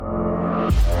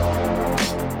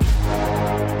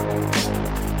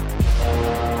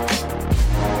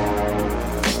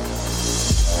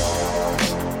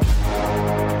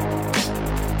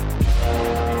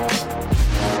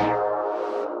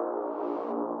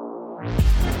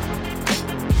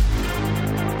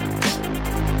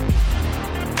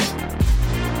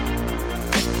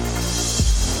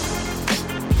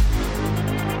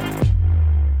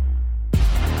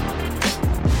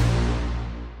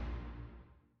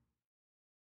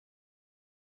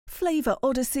Flavor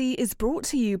Odyssey is brought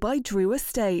to you by Drew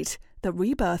Estate, the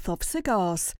rebirth of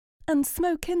cigars, and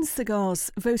Smoke Inn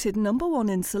Cigars, voted #1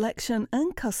 in selection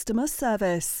and customer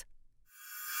service.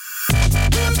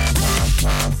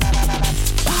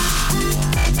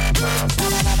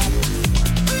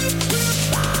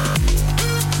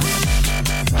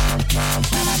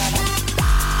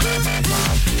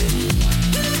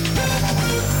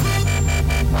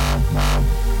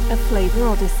 A Flavor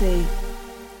Odyssey.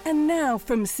 And now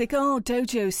from Cigar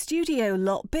Dojo Studio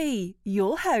Lot B,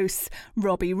 your hosts,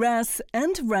 Robby Raz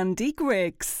and Randy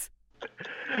Griggs.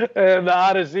 And the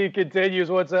Odyssey continues.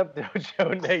 What's up,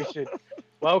 Dojo Nation?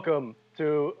 Welcome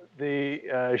to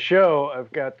the show.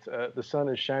 I've got the sun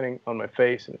is shining on my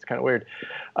face, and it's kind of weird.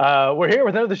 We're here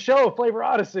with another show, Flavor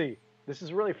Odyssey. This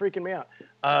is really freaking me out.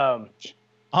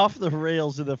 Off the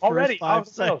rails in the first 5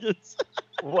 seconds.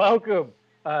 Welcome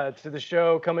to the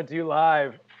show, coming to you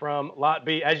live from Lot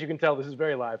B. As you can tell, this is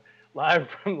very live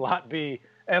from Lot B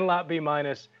and Lot B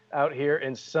minus out here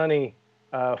in sunny,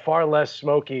 far less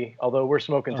smoky, although we're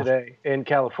smoking today in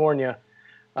California.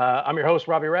 I'm your host,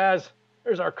 Robby Raz.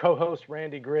 There's our co-host,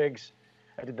 Randy Griggs.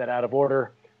 I did that out of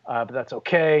order, but that's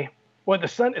okay. Well, the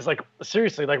sun is like,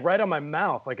 seriously, like right on my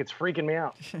mouth. Like it's freaking me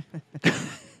out.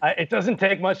 It doesn't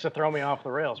take much to throw me off the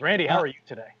rails. Randy, how are you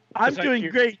today? I'm doing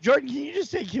great. Jordan, can you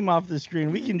just take him off the screen?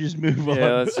 We can just move on.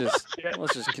 Yeah,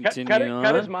 let's just continue on.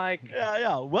 Cut his mic.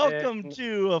 Yeah. Welcome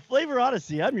to Flavor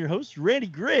Odyssey. I'm your host, Randy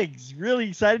Griggs. Really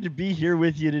excited to be here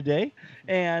with you today.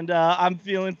 And I'm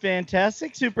feeling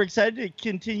fantastic. Super excited to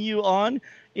continue on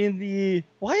in the...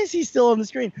 Why is he still on the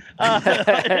screen? On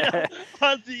the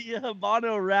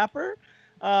Habano wrapper.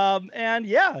 And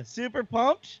yeah, super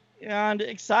pumped and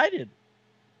excited.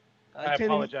 I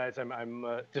apologize.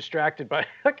 I'm distracted by.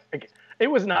 It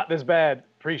was not this bad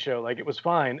pre-show. Like it was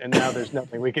fine, and now there's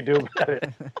nothing we can do about it.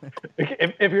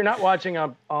 If you're not watching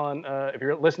if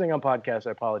you're listening on podcast,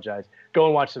 I apologize. Go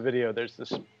and watch the video. There's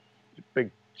this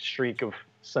big streak of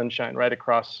sunshine right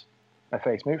across my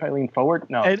face. Maybe if I lean forward.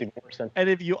 No, it's even worse than. And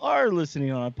if you are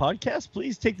listening on a podcast,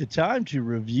 please take the time to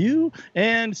review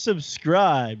and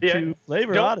subscribe to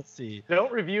Flavor Odyssey.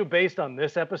 Don't review based on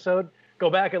this episode. Go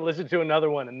back and listen to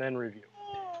another one and then review.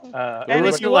 And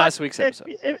listen to last week's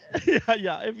episode.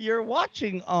 If you're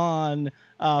watching on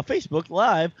Facebook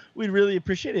Live, we'd really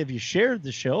appreciate it if you shared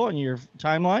the show on your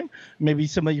timeline. Maybe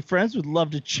some of your friends would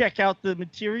love to check out the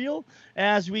material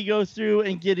as we go through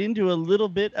and get into a little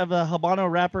bit of a Habano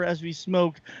wrapper as we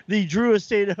smoke the Drew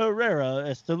Estate Herrera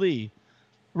Esteli.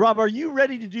 Rob, are you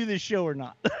ready to do this show or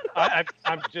not? I'm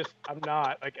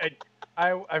not. Like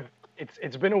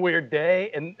It's been a weird day,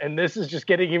 and this is just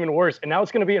getting even worse. And now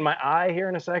it's going to be in my eye here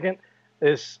in a second.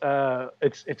 It's a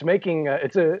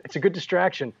good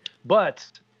distraction. But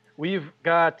we've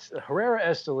got Herrera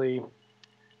Esteli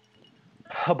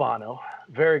Habano,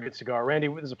 very good cigar. Randy,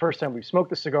 this is the first time we've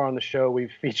smoked the cigar on the show.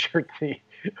 We've featured the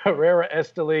Herrera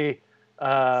Esteli.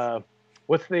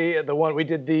 What's the one we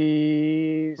did?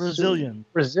 The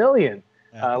Brazilian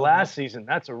last season.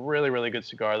 That's a really, really good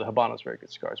cigar. The Habano's very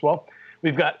good cigars. Well.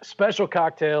 We've got special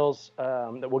cocktails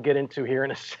that we'll get into here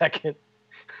in a second.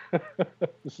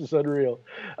 This is unreal.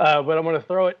 But I'm going to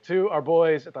throw it to our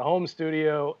boys at the home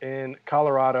studio in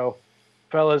Colorado.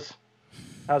 Fellas,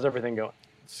 how's everything going?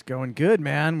 It's going good,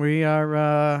 man. We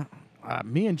are,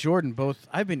 me and Jordan both,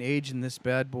 I've been aging this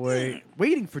bad boy,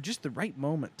 waiting for just the right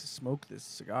moment to smoke this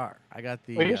cigar. I got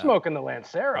the... Well, you're smoking the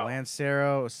Lancero.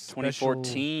 Lancero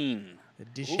 2014.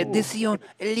 Edición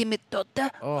Limitada.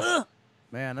 Oh.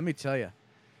 Man, let me tell you,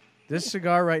 this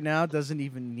cigar right now doesn't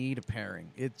even need a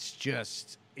pairing. It's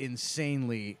just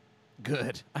insanely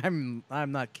good. I'm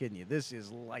not kidding you. This is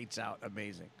lights out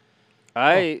amazing.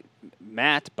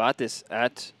 Matt bought this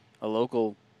at a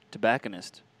local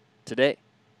tobacconist today.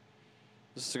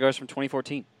 This cigar's from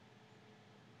 2014.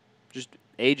 Just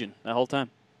aging that whole time.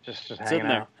 Just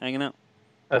hanging out.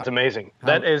 That's amazing.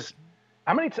 That is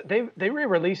how many? They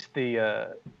re-released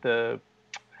the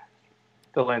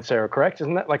Lancero, correct?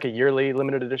 Isn't that like a yearly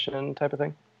limited edition type of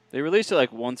thing? They released it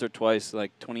like once or twice,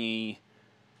 like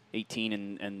 2018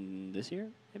 and this year,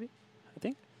 maybe, I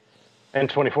think. And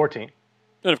 2014.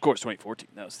 And of course, 2014.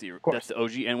 That's the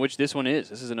OG, and which this one is.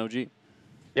 This is an OG.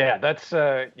 Yeah,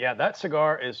 that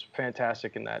cigar is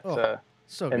fantastic in that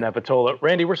So in good. that Vitola.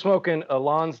 Randy, we're smoking a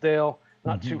Lonsdale,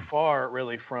 not too far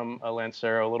really from a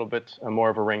Lancero, a little bit more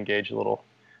of a ring gauge, a little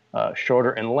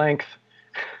shorter in length.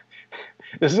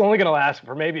 This is only going to last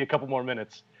for maybe a couple more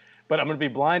minutes, but I'm going to be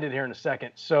blinded here in a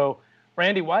second. So,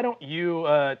 Randy, why don't you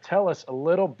tell us a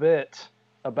little bit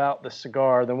about the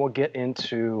cigar, then we'll get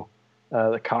into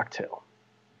the cocktail.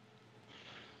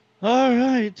 All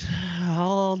right,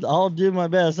 I'll do my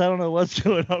best. I don't know what's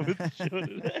going on with the show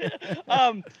today.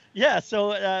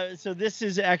 So this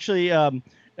is actually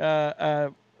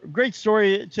a great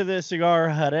story to the cigar.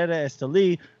 Herrera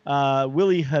Esteli.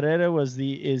 Willie Herrera is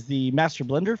the master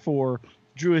blender for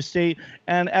Drew Estate,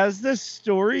 and as this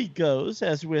story goes,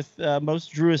 as with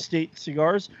most Drew Estate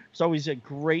cigars, it's always a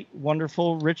great,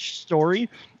 wonderful, rich story.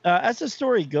 As the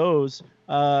story goes,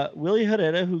 Willie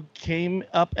Herrera, who came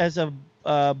up as a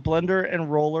blender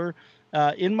and roller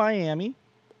in Miami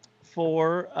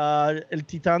for El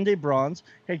Titan de Bronze,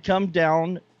 had come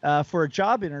down for a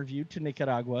job interview to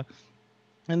Nicaragua,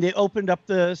 and they opened up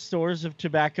the stores of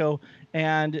tobacco,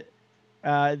 and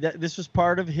this was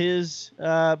part of his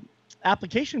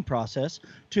application process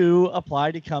to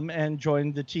apply to come and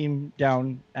join the team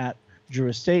down at Drew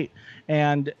Estate.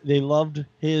 And they loved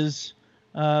his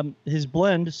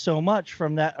blend so much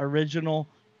from that original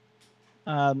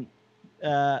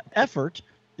effort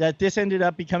that this ended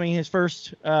up becoming his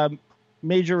first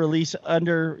major release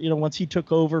under, once he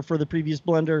took over for the previous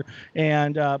blender.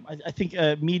 And I think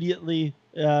immediately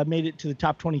made it to the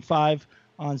top 25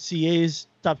 on CA's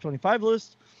top 25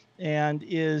 list, and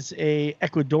is a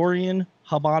Ecuadorian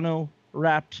Habano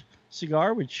wrapped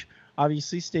cigar, which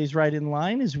obviously stays right in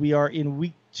line as we are in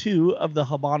week 2 of the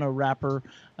Habano wrapper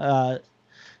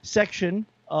section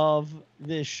of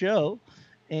this show.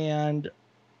 And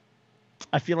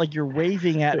I feel like you're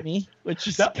waving at me, which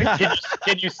is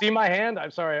Can you see my hand?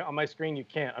 I'm sorry, on my screen you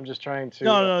can't. I'm just trying to.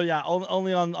 No,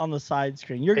 only on the side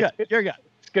screen. You're good. You're good.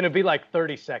 It's going to be like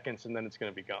 30 seconds, and then it's going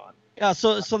to be gone. Yeah,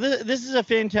 so this is a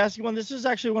fantastic one. This is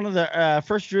actually one of the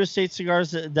first Drew Estate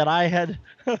cigars that I had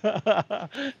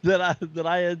that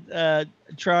I had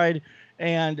tried,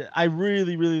 and I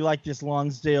really like this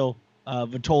Lonsdale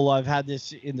Vitola. I've had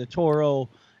this in the Toro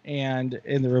and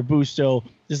in the Robusto.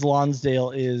 This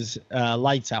Lonsdale is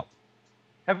lights out.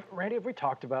 Randy, have we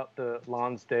talked about the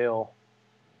Lonsdale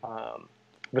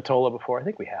Vitola before? I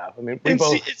think we have. I mean,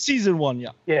 it's season 1, yeah.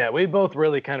 Yeah, we both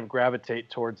really kind of gravitate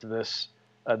towards this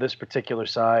particular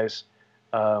size,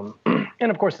 and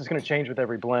of course it's going to change with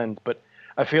every blend. But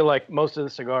I feel like most of the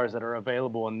cigars that are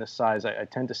available in this size, I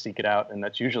tend to seek it out, and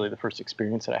that's usually the first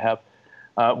experience that I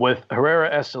have with Herrera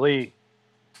Esteli.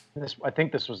 I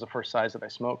think this was the first size that I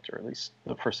smoked, or at least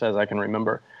the first size I can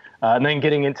remember, and then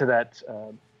getting into that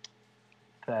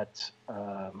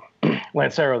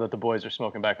Lancero that the boys are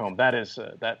smoking back home. That is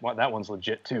that one's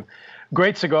legit too.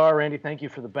 Great cigar, Randy. Thank you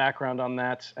for the background on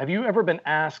that. Have you ever been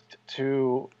asked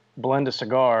to blend a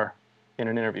cigar in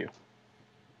an interview?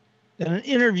 In an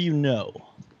interview, no.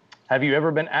 Have you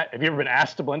ever been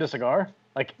asked to blend a cigar?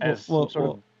 Like as sort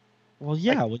of. Well,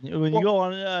 yeah. When you go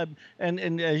on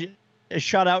and a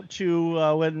shout out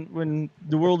to when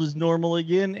the world is normal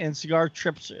again and cigar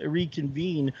trips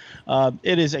reconvene.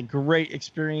 It is a great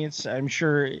experience. I'm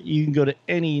sure you can go to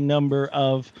any number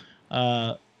of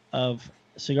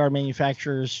cigar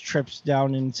manufacturers trips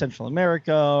down in Central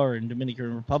America or in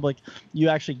Dominican Republic. You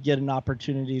actually get an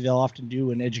opportunity. They'll often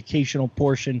do an educational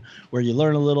portion where you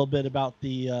learn a little bit about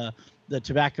the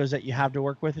tobaccos that you have to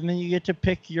work with, and then you get to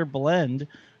pick your blend.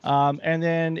 And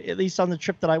then, at least on the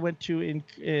trip that I went to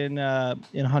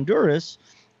in Honduras,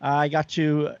 I got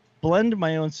to blend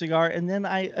my own cigar, and then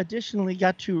I additionally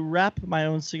got to wrap my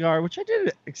own cigar, which I did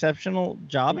an exceptional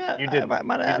job at. You did.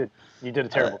 You did a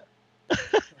terrible.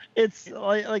 It's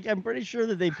like I'm pretty sure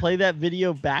that they play that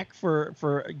video back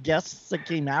for guests that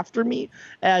came after me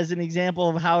as an example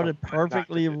of how to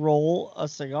perfectly roll a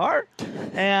cigar,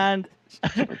 and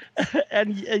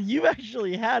you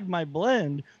actually had my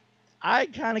blend. I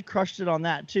kind of crushed it on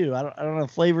that too. I don't know.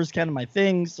 Flavor's kind of my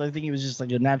thing, so I think it was just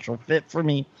like a natural fit for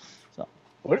me. So,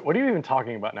 what are you even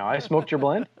talking about now? I smoked your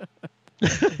blend.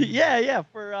 yeah,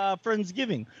 for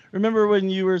Friendsgiving. Remember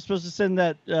when you were supposed to send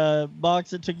that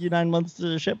box that took you 9 months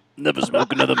to ship? Never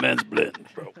smoke another man's blend,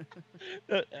 bro.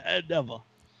 Never.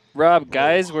 Rob,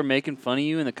 guys were making fun of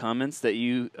you in the comments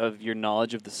of your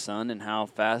knowledge of the sun and how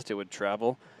fast it would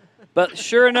travel. But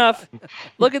sure enough,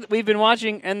 we've been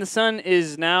watching, and the sun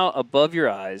is now above your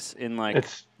eyes in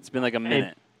it's been like a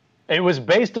minute. It was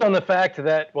based on the fact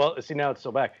that, well, see, now it's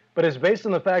still back, but it's based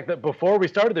on the fact that before we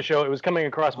started the show, it was coming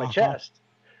across my chest.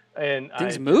 And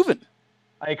things moving.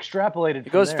 I extrapolated.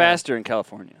 It goes from there. faster in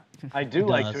California. I do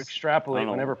like to extrapolate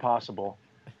whenever possible.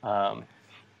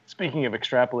 Speaking of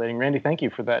extrapolating, Randy, thank you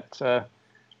for that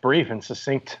brief and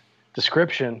succinct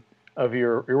description of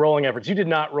your rolling efforts. You did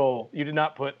not roll. You did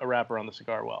not put a wrapper on the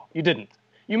cigar well. You didn't.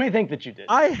 You may think that you did.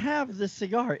 I have the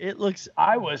cigar. It looks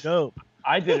dope.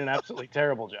 I did an absolutely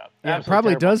terrible job. Yeah, it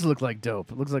probably does look like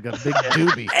dope. It looks like a big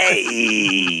doobie.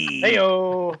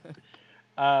 Hey-o.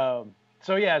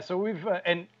 So we've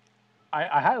and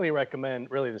I highly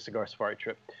recommend really the Cigar Safari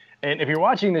trip. And if you're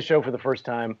watching this show for the first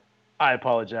time, I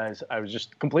apologize. I was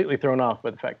just completely thrown off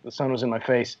by the fact that the sun was in my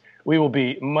face. We will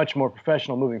be much more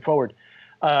professional moving forward.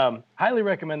 Highly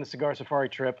recommend the Cigar Safari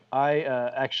trip. I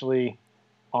actually,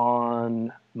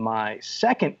 on my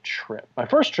second trip, my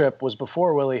first trip was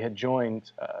before Willie had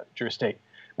joined Drew Estate.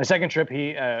 My second trip,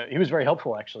 he was very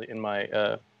helpful actually in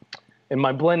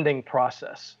my blending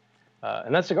process.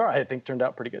 And that cigar I think turned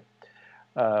out pretty good.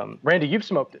 Randy, you've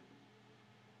smoked it.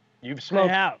 You've smoked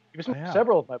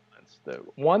several of my blends. The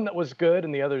one that was good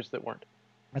and the others that weren't.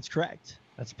 That's correct.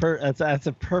 That's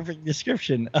a perfect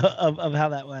description of how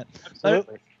that went.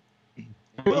 Absolutely.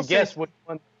 You guess what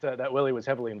one that Willie was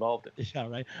heavily involved in. Yeah,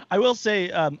 right. I will say,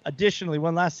 additionally,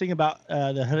 one last thing about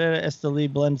the Herrera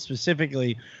Esteli blend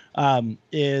specifically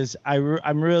is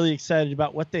I'm really excited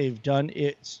about what they've done.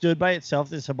 It stood by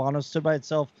itself. This Habano stood by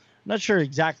itself. I'm not sure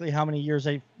exactly how many years.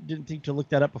 I didn't think to look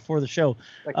that up before the show.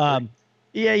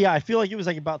 Yeah. I feel like it was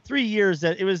like about 3 years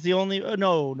that it was the only. The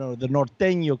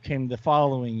Norteño came the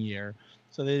following year.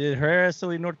 So they did Herrera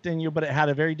Esteli Norteño, but it had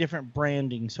a very different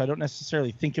branding. So I don't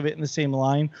necessarily think of it in the same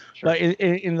line. Sure. But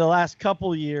in the last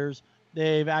couple years,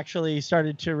 they've actually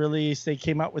started to release. They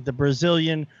came out with the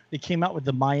Brazilian. They came out with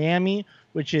the Miami,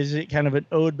 which is kind of an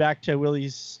ode back to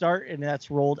Willie's start, and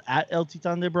that's rolled at El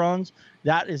Titan de Bronze.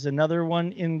 That is another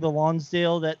one in the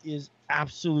Lonsdale that is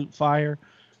absolute fire.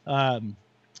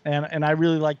 And I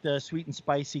really like the sweet and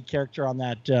spicy character on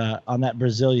that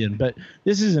Brazilian. But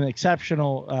this is an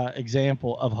exceptional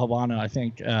example of Habano. I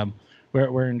think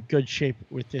we're in good shape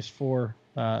with this for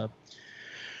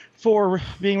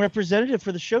being representative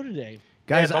for the show today.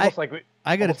 Guys, it's almost like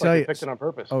I got to tell you, picked it on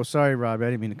purpose. Oh, sorry, Rob. I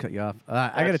didn't mean to cut you off.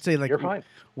 I got to tell you, you're fine.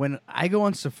 When I go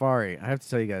on safari, I have to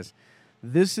tell you guys,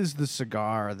 this is the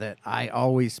cigar that I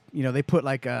always, they put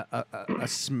like a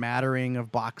smattering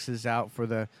of boxes out for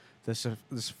the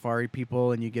safari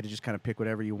people, and you get to just kind of pick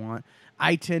whatever you want.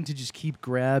 I tend to just keep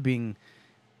grabbing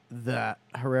the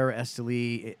Herrera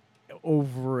Esteli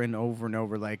over and over and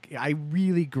over. Like, I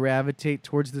really gravitate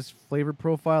towards this flavor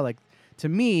profile. Like, to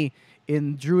me,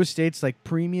 in Drew Estate's like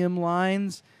premium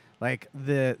lines, like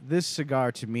this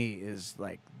cigar to me is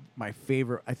like my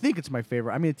favorite. I think it's my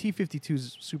favorite. I mean, the T52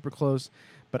 is super close,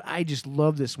 but I just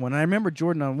love this one. And I remember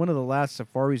Jordan on one of the last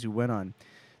safaris we went on.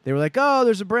 They were like, "Oh,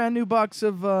 there's a brand new box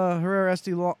of Herrera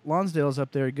Esteli Lonsdales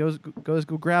up there. Go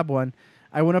grab one."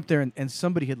 I went up there and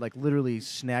somebody had like literally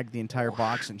snagged the entire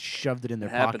box and shoved it in their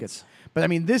pockets. But I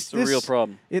mean, this is a real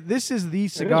problem. This is the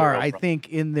cigar I think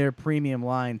in their premium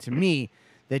line to me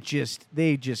that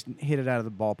they just hit it out of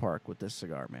the ballpark with this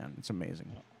cigar, man. It's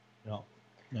amazing. No,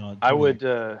 I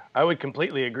would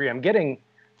completely agree. I'm getting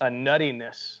a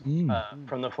nuttiness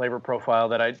from the flavor profile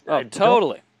that I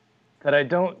totally. That I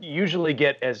don't usually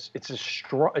get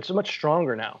it's much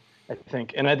stronger now, I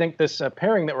think. And I think this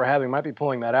pairing that we're having might be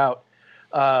pulling that out.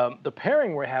 The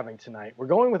pairing we're having tonight, we're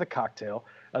going with a cocktail,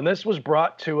 and this was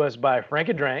brought to us by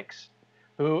Frankie Dranks,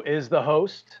 who is the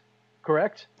host,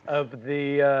 correct, of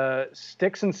the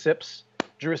Sticks and Sips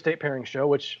Drew Estate Pairing Show,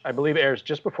 which I believe airs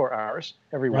just before ours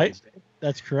every Wednesday.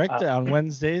 That's correct, on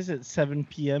Wednesdays at 7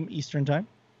 p.m. Eastern Time.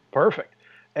 Perfect.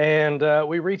 And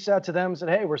we reached out to them and said,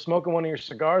 "Hey, we're smoking one of your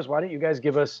cigars. Why don't you guys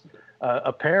give us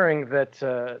a pairing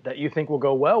that you think will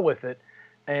go well with it?"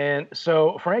 And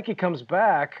so Frankie comes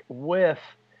back with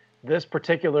this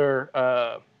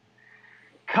particular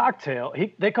cocktail.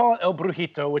 They call it El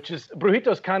Brujito, which is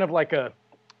Brujito's kind of like a,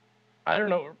 I don't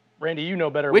know, Randy, you know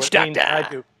better what it means than I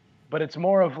do, but it's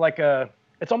more of like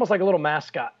it's almost like a little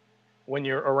mascot when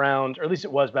you're around, or at least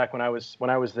it was back when I was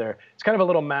there. It's kind of a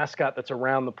little mascot that's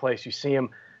around the place. You see him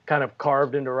kind of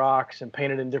carved into rocks and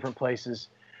painted in different places.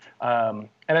 And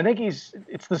I think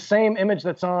it's the same image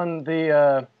that's on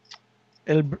the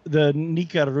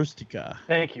Nica Rustica.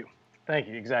 Thank you.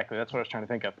 Exactly. That's what I was trying to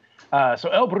think of. So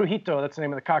El Brujito, that's the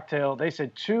name of the cocktail. They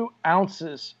said 2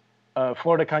 ounces of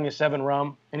Flor de Caña 7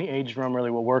 rum. Any aged rum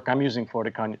really will work. I'm using Flor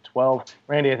de Caña 12.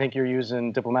 Randy, I think you're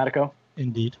using Diplomatico.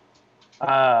 Indeed.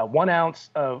 1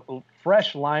 ounce of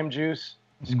fresh lime juice.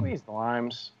 Squeeze the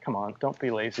limes. Come on, don't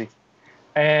be lazy.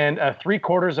 And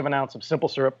 3/4 of an ounce of simple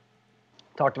syrup.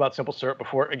 Talked about simple syrup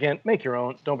before. Again, make your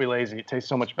own. Don't be lazy. It tastes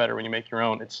so much better when you make your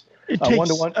own. It takes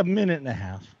 1-to-1. a minute and a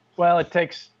half. Well, it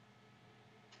takes,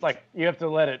 like, you have to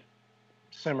let it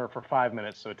simmer for 5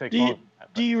 minutes, so it takes longer.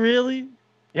 Do you really?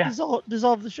 Yeah.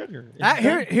 Dissolve the sugar.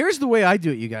 Here's the way I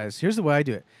do it, you guys. Here's the way I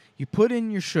do it. You put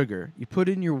in your sugar, you put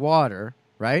in your water,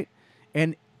 right?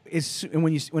 And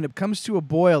when it comes to a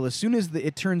boil, as soon as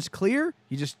it turns clear,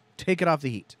 you just take it off the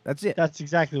heat. That's it. That's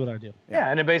exactly what I do. Yeah,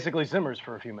 and it basically simmers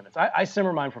for a few minutes. I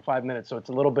simmer mine for 5 minutes, so it's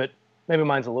a little bit, maybe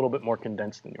mine's a little bit more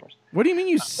condensed than yours. What do you mean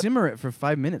you simmer it for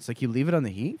 5 minutes? Like you leave it on the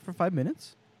heat for 5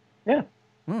 minutes? Yeah.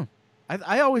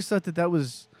 I always thought that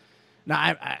was. No,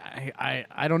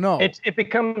 I don't know. It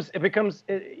becomes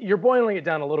you're boiling it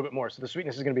down a little bit more, so the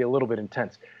sweetness is going to be a little bit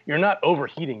intense. You're not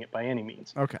overheating it by any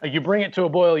means. Okay. Like you bring it to a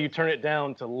boil, you turn it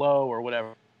down to low or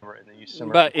whatever, and then you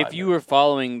simmer. But if you were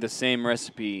following the same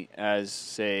recipe as,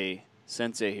 say,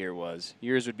 Sensei here was,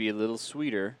 yours would be a little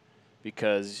sweeter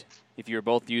because if you're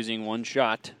both using one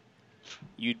shot,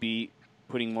 you'd be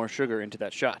putting more sugar into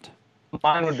that shot.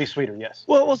 Mine would be sweeter, yes.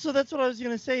 Well, so that's what I was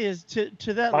going to say is to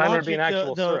that Mine logic. would be an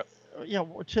actual syrup. Yeah,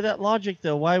 to that logic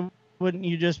though, why wouldn't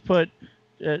you just put,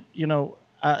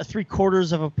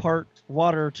 3/4 of a part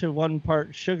water to 1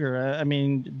 part sugar? I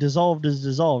mean, dissolved is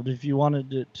dissolved. If you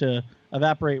wanted it to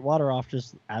evaporate water off,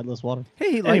 just add less water.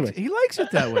 Hey, he likes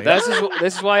it that way. This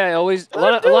is why I always a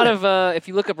lot of if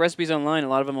you look up recipes online, a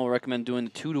lot of them will recommend doing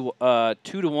the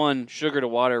 2 to 1 sugar to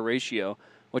water ratio,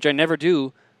 which I never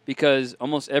do because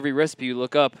almost every recipe you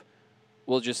look up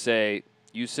will just say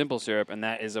use simple syrup, and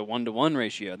that is a 1-to-1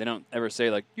 ratio. They don't ever say,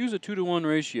 like, use a 2-to-1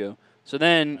 ratio. So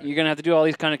then you're going to have to do all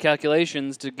these kind of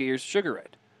calculations to get your sugar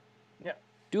right. Yeah.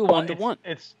 Do a 1-to-1.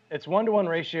 It's 1-to-1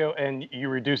 ratio, and you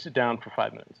reduce it down for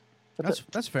 5 minutes. That's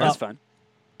fair. That's fine.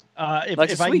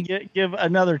 If I can give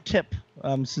another tip,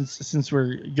 since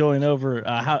we're going over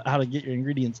how to get your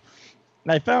ingredients,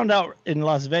 I found out in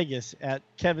Las Vegas at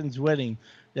Kevin's wedding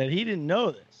that he didn't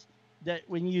know this, that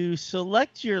when you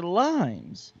select your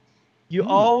limes, you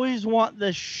always want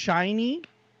the shiny,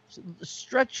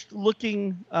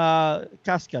 stretched-looking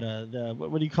cascara.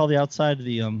 What do you call the outside of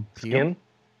the skin?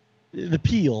 The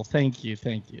peel. Thank you.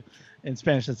 In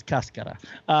Spanish, it's cascara.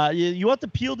 You want the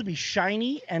peel to be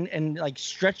shiny and like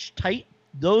stretched tight.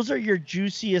 Those are your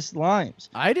juiciest limes.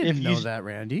 I didn't know that,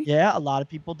 Randy. Yeah, a lot of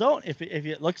people don't. If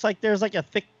it looks like there's like a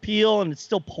thick peel and it's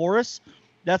still porous,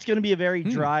 that's going to be a very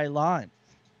dry lime.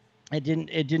 It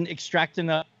didn't extract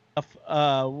enough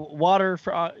water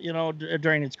for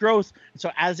during its growth,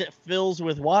 so as it fills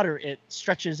with water, it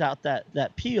stretches out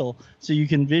that peel, so you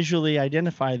can visually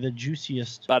identify the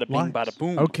juiciest. Bada bing, limes. bada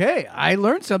boom. Okay, I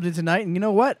learned something tonight, and you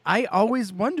know what? I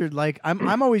always wondered, like,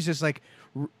 I'm always just like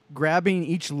grabbing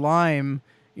each lime.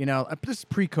 This is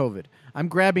pre-COVID. I'm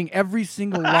grabbing every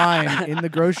single lime in the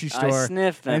grocery store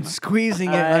and squeezing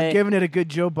it. And I'm giving it a good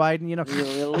Joe Biden,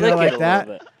 like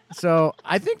that. So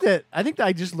I think that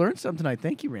I just learned something tonight.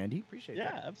 Thank you, Randy. Appreciate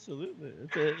that. Yeah,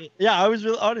 absolutely. I was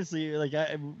really honestly like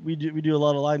we do a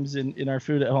lot of limes in our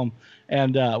food at home,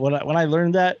 and when I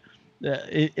learned that,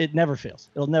 it never fails.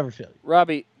 It'll never fail you.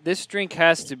 Robbie, this drink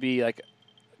has to be like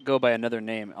go by another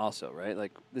name also, right?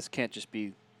 Like this can't just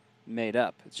be made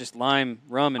up. It's just lime,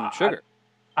 rum, and sugar.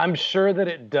 I'm sure that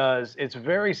it does. It's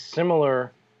very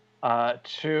similar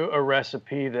to a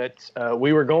recipe that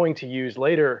we were going to use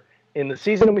later in the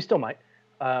season, and we still might,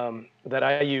 that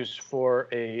I use for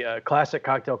a classic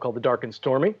cocktail called the Dark and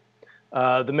Stormy.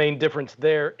 The main difference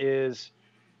there is,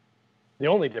 the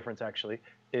only difference actually,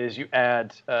 is you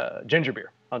add ginger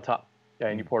beer on top,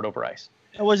 and you pour it over ice.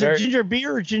 Was it ginger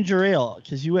beer or ginger ale?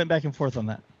 Because you went back and forth on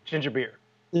that. Ginger beer.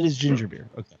 It is ginger beer.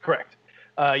 Okay. Correct.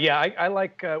 I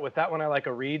like, with that one, I like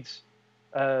a Reed's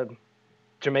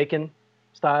Jamaican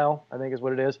style, I think is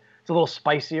what it is. It's a little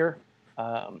spicier.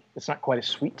 It's not quite as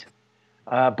sweet.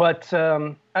 But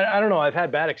I don't know. I've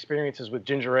had bad experiences with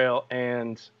ginger ale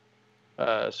and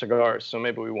cigars, so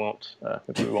maybe we won't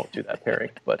do that pairing.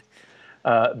 But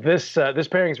this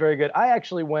pairing is very good. I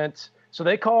actually went. So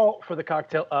they call for the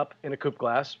cocktail up in a coupe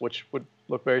glass, which would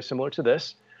look very similar to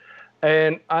this.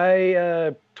 And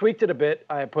I tweaked it a bit.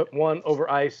 I put one over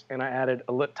ice, and I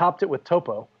topped it with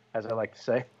topo, as I like to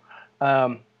say.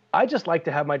 I just like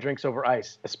to have my drinks over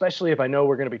ice, especially if I know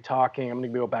we're going to be talking. I'm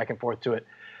going to go back and forth to it.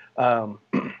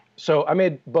 So I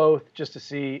made both just to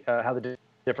see how the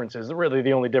difference is. Really,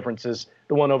 the only difference is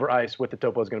the one over ice with the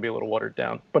topo is going to be a little watered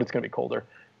down, but it's going to be colder.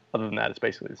 Other than that, it's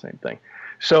basically the same thing.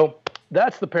 So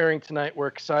that's the pairing tonight. We're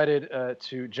excited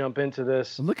to jump into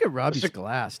this. Look at Robbie's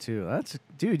glass too.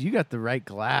 Dude, you got the right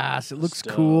glass. It looks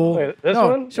cool. Wait, this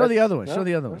one? Show the other one. Show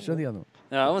the other one. Show the other one.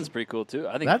 No, that one's pretty cool too.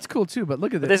 I think That's cool too. But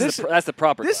look at but this. that's the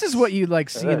proper. This glass. is what you'd like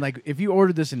seeing. Like if you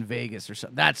ordered this in Vegas or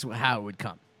something, that's how it would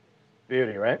come.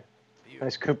 Beauty, right?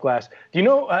 Nice coupe glass. Do you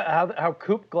know how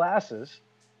coupe glasses?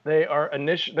 They are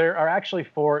actually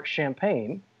for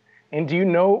champagne. And do you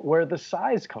know where the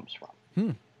size comes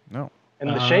from? No. And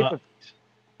the shape of these?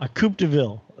 A coupe de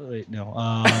ville. Wait, no.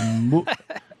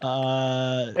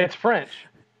 It's French.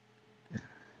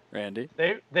 Randy.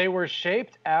 They were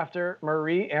shaped after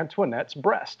Marie Antoinette's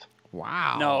breast.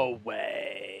 Wow. No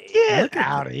way. Get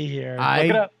out of here. Look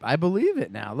it up. I believe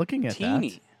it now. Looking at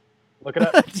Teeny. Look it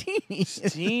up. that. Teeny.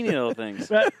 Teeny little things.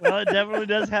 But, well, it definitely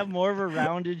does have more of a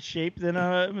rounded shape than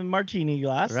a martini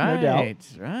glass, Right. no doubt.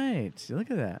 Right. See, look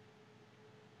at that.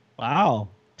 Wow.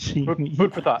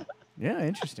 Food for thought. Yeah.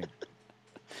 Interesting.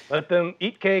 Let them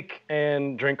eat cake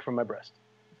and drink from my breast.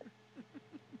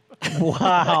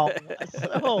 Wow.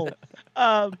 So,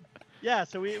 yeah,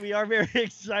 so we are very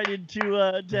excited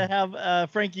to have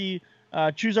Frankie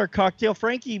choose our cocktail.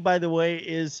 Frankie, by the way,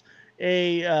 is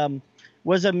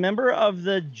was a member of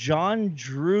the John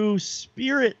Drew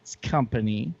Spirits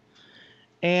Company,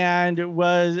 and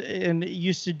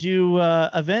used to do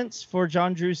events for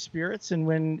John Drew Spirits. And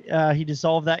when he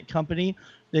dissolved that company,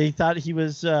 they thought he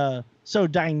was so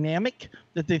dynamic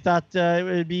that they thought it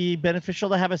would be beneficial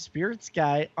to have a spirits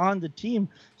guy on the team.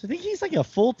 So I think he's like a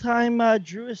full-time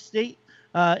Drew Estate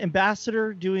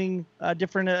ambassador, doing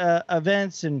different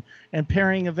events and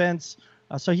pairing events.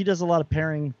 So he does a lot of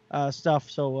pairing stuff.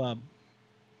 So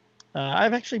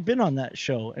I've actually been on that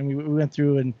show, and we went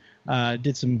through and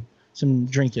did some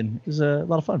drinking. It was a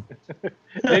lot of fun.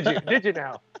 Did you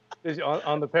now?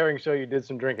 On the pairing show, you did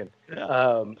some drinking.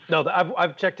 Yeah. No,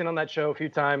 I've checked in on that show a few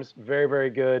times. Very, very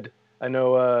good. I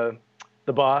know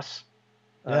the boss.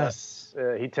 Yes.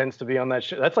 He tends to be on that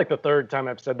show. That's like the third time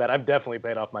I've said that. I've definitely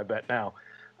paid off my bet now.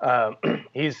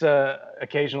 He's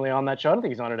occasionally on that show. I don't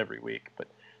think he's on it every week, but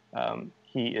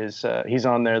he's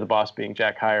on there. The boss being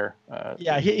Jack Heyer.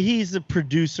 Yeah, he's the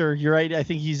producer. You're right. I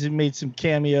think he's made some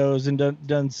cameos and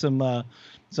done some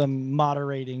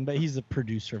moderating, but he's the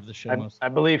producer of the show. I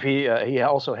believe he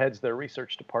also heads their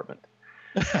research department.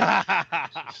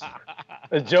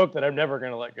 A joke that I'm never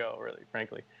going to let go, really,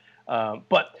 frankly.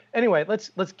 But anyway, let's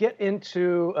get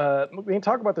into we can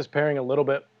talk about this pairing a little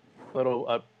bit,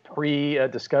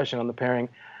 pre-discussion on the pairing.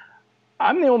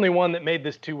 I'm the only one that made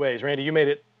this two ways. Randy, you made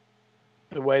it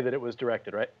the way that it was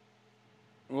directed, right?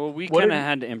 Well, we kind of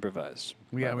had to improvise.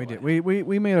 Yeah, we did.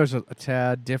 We made ours a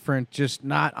tad different, just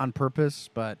not on purpose,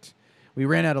 but we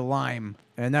ran out of lime,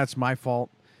 and that's my fault.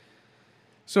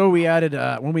 So we added,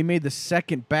 when we made the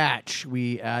second batch,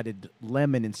 we added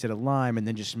lemon instead of lime, and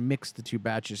then just mixed the two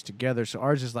batches together. So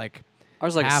ours is like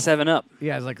Ours is like half, 7-Up.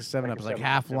 Yeah, it's like a 7-Up. It's like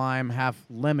half 7-Up, lime, half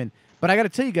lemon. But I got to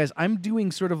tell you guys, I'm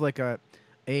doing sort of like a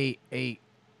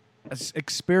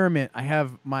experiment. I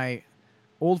have my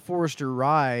Old Forester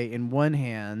rye in one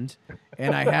hand,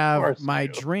 and I have my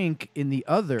drink in the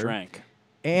other.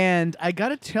 And I got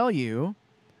to tell you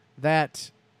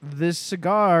that this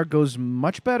cigar goes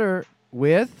much better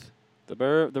with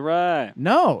the rye.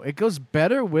 No, it goes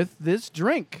better with this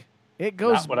drink. It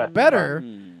goes better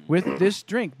with this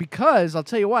drink because I'll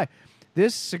tell you why.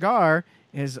 This cigar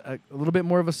is a little bit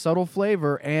more of a subtle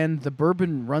flavor, and the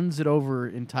bourbon runs it over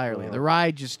entirely. The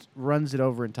rye just runs it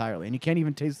over entirely, and you can't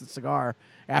even taste the cigar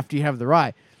after you have the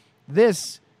rye.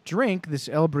 This drink, this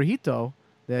El Brujito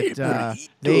that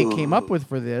they came up with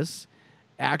for this,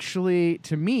 actually,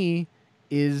 to me,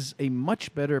 is a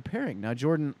much better pairing. Now,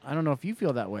 Jordan, I don't know if you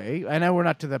feel that way. I know we're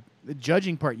not to the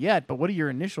judging part yet, but what are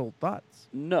your initial thoughts?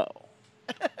 No.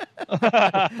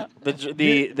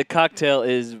 The cocktail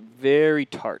is very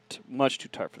tart, much too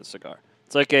tart for the cigar.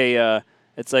 It's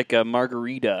like a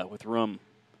margarita with rum,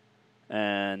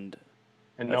 and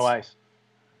no ice.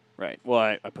 Right. Well,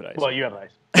 I put ice. Well, you have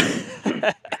ice.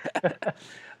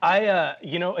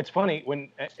 It's funny when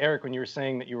Eric, when you were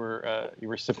saying that you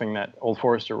were sipping that Old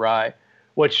Forester rye,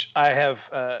 which I have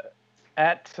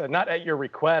not at your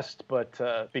request,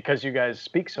 but because you guys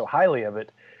speak so highly of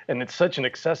it, and it's such an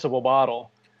accessible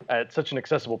bottle at such an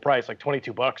accessible price, like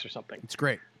 $22 or something. It's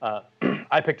great.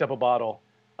 I picked up a bottle.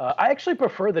 I actually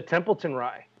prefer the Templeton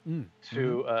rye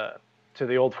to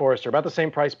the Old Forester, about the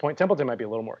same price point. Templeton might be a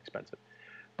little more expensive,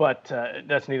 but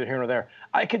that's neither here nor there.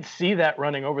 I could see that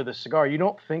running over the cigar. You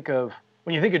don't think of,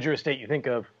 when you think of Drew Estate, you think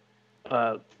of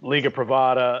Liga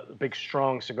Privada, big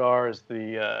strong cigars,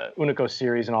 the Unico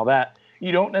series and all that.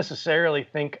 You don't necessarily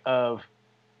think of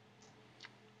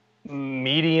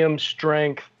medium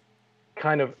strength,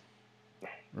 kind of,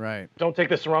 right. Don't take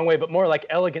this the wrong way, but more like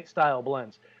elegant style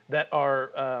blends that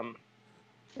are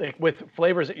with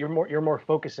flavors that you're more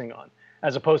focusing on,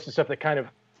 as opposed to stuff that kind of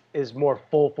is more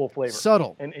full flavor.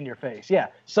 Subtle. In your face. Yeah,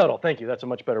 subtle. Thank you. That's a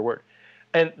much better word.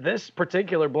 And this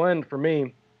particular blend for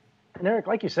me, and Eric,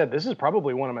 like you said, this is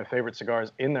probably one of my favorite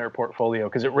cigars in their portfolio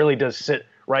because it really does sit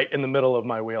right in the middle of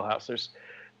my wheelhouse.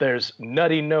 There's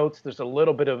nutty notes. There's a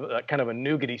little bit of kind of a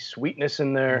nougaty sweetness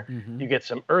in there. You get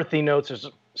some earthy notes. There's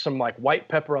some like white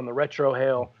pepper on the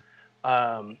retrohale.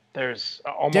 There's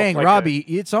almost Dang, like Robbie,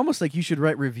 it's almost like you should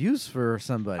write reviews for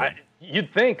somebody.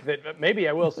 You'd think that maybe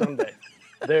I will someday.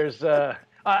 There's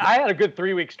I had a good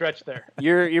 3-week stretch there.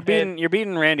 You're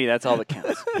beating Randy. That's all that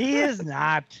counts. He is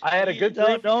not. I had a good.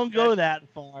 Don't go that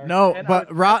far. No, And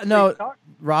but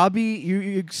Robbie,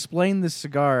 you explained this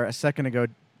cigar a second ago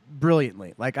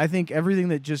brilliantly. Like, I think everything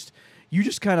that you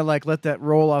just kind of like let that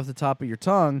roll off the top of your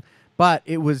tongue, but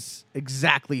it was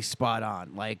exactly spot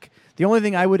on. Like, the only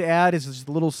thing I would add is just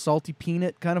a little salty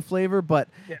peanut kind of flavor, but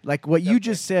like what you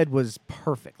just said was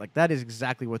perfect. Like, that is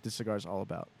exactly what this cigar is all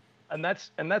about. And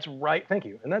that's right. Thank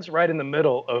you. And that's right in the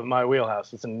middle of my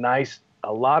wheelhouse. It's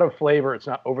a lot of flavor. It's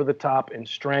not over the top in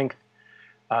strength.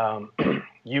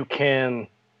 You can,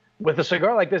 with a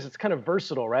cigar like this, it's kind of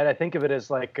versatile, right? I think of it as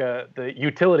like the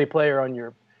utility player on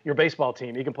your baseball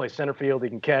team. You can play center field, you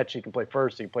can catch, you can play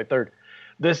first, you can play third.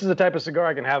 This is the type of cigar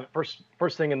I can have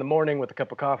first thing in the morning with a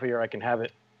cup of coffee, or I can have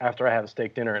it after I have a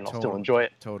steak dinner, and I'll still enjoy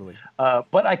it. Totally.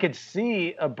 But I could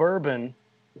see a bourbon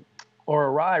or a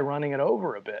rye running it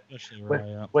over a bit.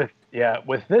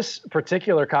 With this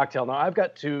particular cocktail. Now, I've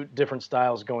got 2 different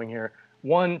styles going here.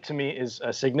 One, to me, is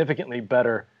significantly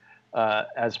better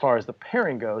as far as the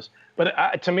pairing goes.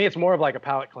 But to me, it's more of like a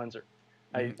palate cleanser.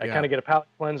 I kind of get a palate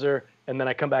cleanser, and then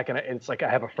I come back, and it's like I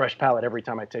have a fresh palate every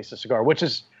time I taste a cigar, which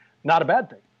is not a bad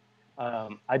thing.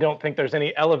 I don't think there's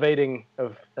any elevating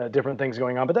of different things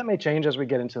going on, but that may change as we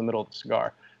get into the middle of the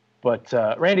cigar. But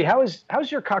Randy,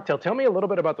 how's your cocktail? Tell me a little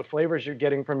bit about the flavors you're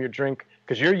getting from your drink,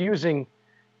 because you're using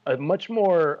a much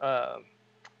more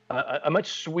a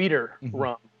much sweeter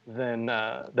rum than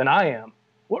I am.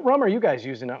 What rum are you guys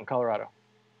using out in Colorado?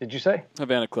 Did you say?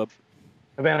 Havana Club.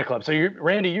 Havana Club. So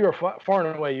Randy, you are far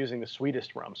and away using the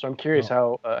sweetest rum. So I'm curious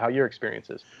how your experience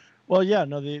is. Well, yeah,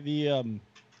 no,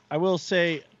 I will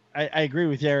say I agree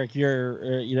with Eric.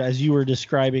 You're, as you were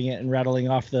describing it and rattling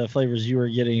off the flavors you were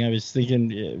getting, I was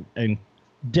thinking and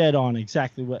dead on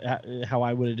exactly how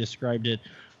I would have described it.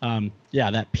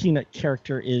 That peanut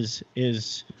character is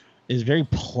very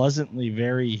pleasantly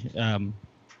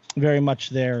very much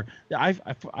there.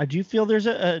 I do feel there's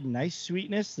a nice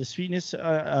sweetness. The sweetness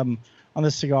on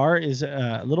the cigar is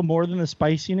a little more than the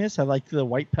spiciness. I like the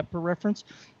white pepper reference.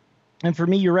 And for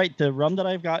me, you're right. The rum that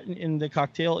I've got in the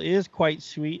cocktail is quite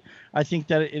sweet. I think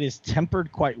that it is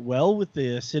tempered quite well with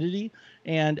the acidity,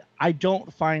 and I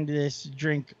don't find this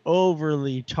drink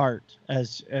overly tart,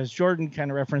 as Jordan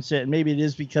kind of referenced it. And maybe it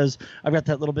is because I've got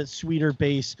that little bit sweeter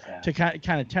base to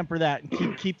kind of temper that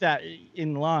and keep that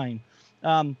in line.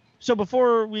 So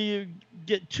before we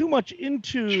get too much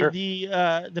into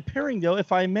the pairing, though,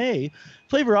 if I may,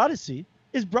 Flavor Odyssey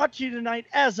is brought to you tonight,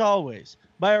 as always,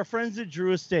 by our friends at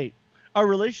Drew Estate. Our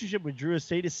relationship with Drew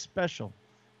Estate is special.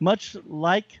 Much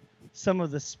like some of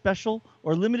the special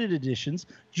or limited editions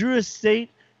Drew Estate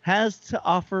has to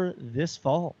offer this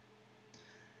fall.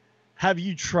 Have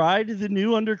you tried the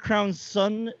new Undercrown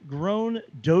Sun-Grown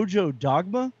Dojo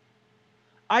Dogma?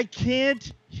 I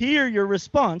can't hear your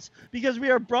response because we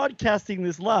are broadcasting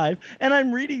this live and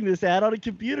I'm reading this ad on a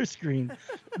computer screen.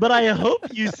 But I hope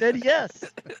you said yes.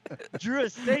 Drew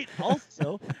Estate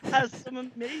also has some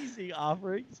amazing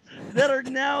offerings that are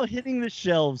now hitting the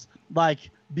shelves, like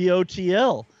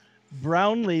BOTL,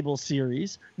 Brown Label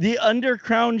Series, the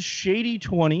Undercrown Shady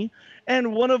 20,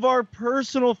 and one of our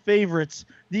personal favorites,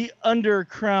 the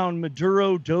Undercrown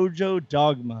Maduro Dojo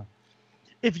Dogma.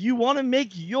 If you want to make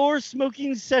your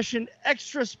smoking session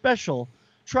extra special,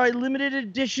 try limited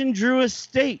edition Drew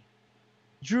Estate.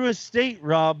 Drew Estate,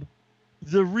 Rob,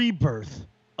 the rebirth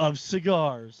of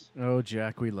cigars. Oh,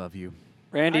 Jack, we love you.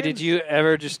 Randy, did you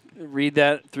ever just read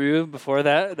that through before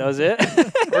that? That was it?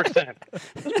 First time.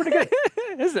 That was pretty good.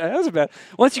 That was bad.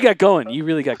 Once you got going, you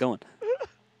really got going.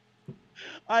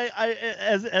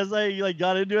 As I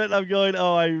got into it, I'm going,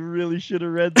 oh, I really should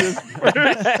have read this first.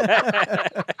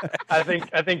 I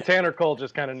think Tanner Cole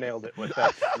just kind of nailed it with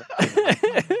that.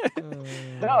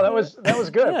 No, that was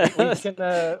good.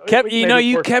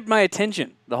 You kept my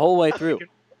attention the whole way through.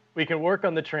 We can work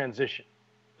on the transition.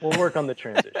 We'll work on the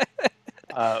transition.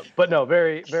 But no,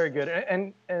 very, very good.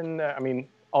 And I mean,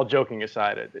 all joking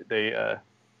aside, they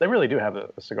really do have a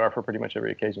cigar for pretty much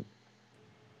every occasion.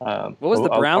 What was the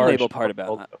brown label part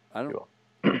about? I don't know.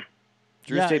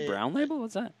 Drew Estate Brown Label?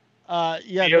 What's that?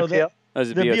 Yeah, no, BOTL? Oh,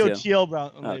 is it the BOTL? BOTL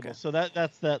brown Okay. label. So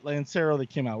that's that Lancero they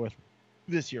came out with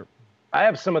this year. I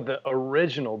have some of the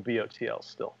original BOTL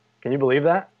still. Can you believe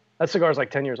that? That cigar is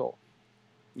like 10 years old.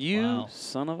 You Wow.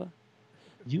 son of a.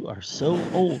 You are so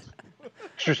old.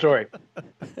 True story.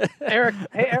 Eric,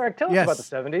 hey Eric, tell us Yes. about the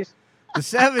 70s. The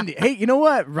 70s. Hey, you know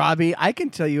what, Robbie? I can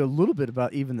tell you a little bit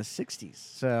about even the 60s.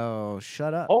 So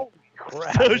shut up. Holy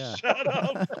crap! So Yeah. shut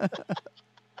up.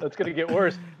 That's gonna get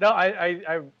worse. No,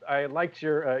 I liked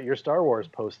your Star Wars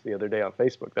post the other day on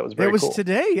Facebook. That was very It was cool.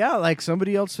 today, yeah. Like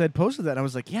somebody else had posted that. And I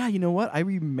was like, yeah, you know what? I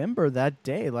remember that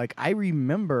day. Like I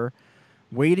remember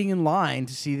waiting in line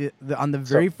to see on the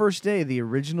very first day, the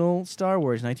original Star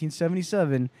Wars,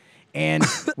 1977. And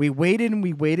we waited and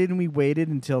we waited and we waited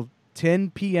until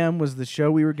 10 p.m. was the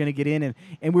show we were going to get in.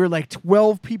 And we were like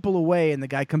 12 people away. And the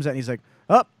guy comes out and he's like,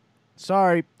 oh,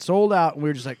 sorry, sold out. And we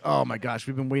were just like, oh my gosh,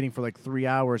 we've been waiting for like 3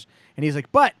 hours. And he's like,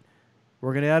 but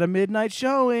we're going to have a midnight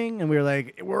showing. And we were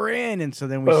like, we're in. And so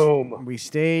then we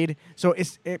stayed. So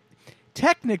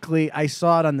technically, I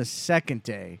saw it on the second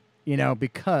day,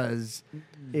 because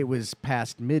it was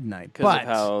past midnight. Because of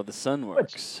how the sun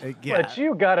works. But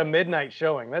you got a midnight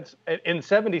showing. That's in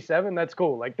 '77. That's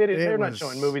cool. Like they're not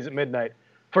showing movies at midnight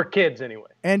for kids anyway.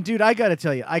 And dude, I got to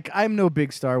tell you, I'm no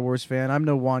big Star Wars fan. I'm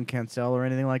no Juan Cancel or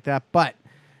anything like that. But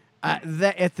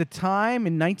that at the time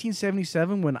in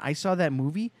 1977 when I saw that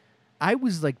movie, I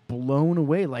was like blown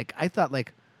away. Like I thought,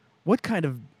 like, what kind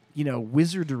of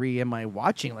wizardry am I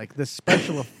watching? Like the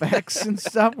special effects and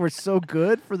stuff were so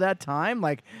good for that time.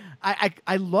 Like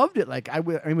I loved it. Like I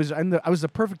was the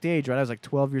perfect age, right? I was like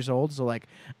 12 years old, so like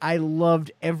I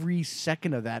loved every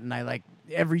second of that, and I like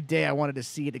every day I wanted to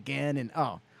see it again. And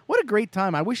oh, what a great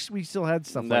time! I wish we still had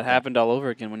stuff like that. That happened all over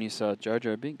again when you saw Jar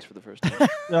Jar Binks for the first time.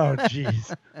 Oh,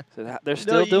 jeez. So they're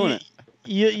still doing it.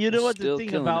 You know what the Still thing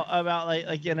killing about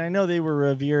like, and I know they were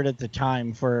revered at the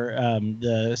time for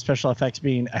the special effects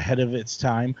being ahead of its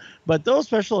time, but those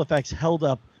special effects held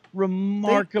up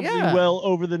remarkably well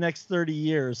over the next 30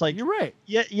 years. Like You're right.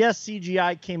 Yes,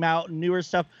 CGI came out and newer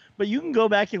stuff, but you can go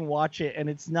back and watch it, and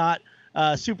it's not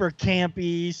super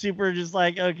campy, super just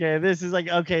like, okay, this is like,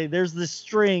 okay, there's this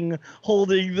string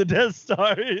holding the Death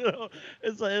Star.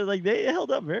 It's like they held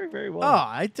up very, very well.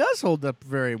 Oh, it does hold up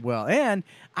very well. And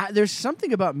there's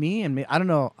something about me, and I don't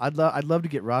know. I'd love to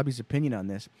get Robbie's opinion on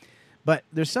this, but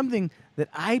there's something that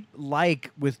I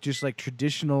like with just like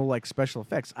traditional like special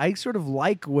effects. I sort of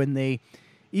like when they,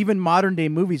 even modern day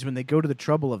movies, when they go to the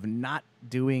trouble of not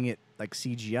doing it like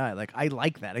CGI. Like I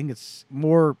like that. I think it's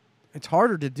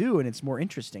harder to do, and it's more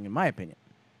interesting, in my opinion.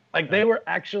 Like they were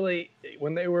actually,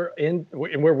 when they were and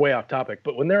we're way off topic,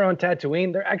 but when they're on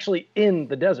Tatooine, they're actually in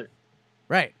the desert.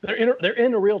 Right. They're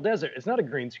in a real desert. It's not a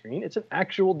green screen. It's an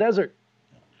actual desert.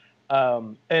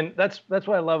 And that's what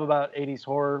I love about 80s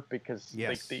horror, because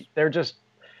they're just,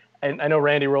 and I know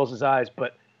Randy rolls his eyes,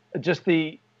 but just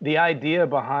the idea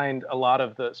behind a lot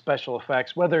of the special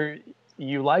effects, whether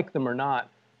you like them or not,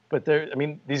 but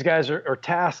these guys are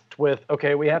tasked with,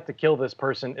 okay, we have to kill this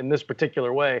person in this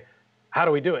particular way. How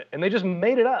do we do it? And they just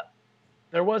made it up.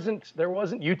 There wasn't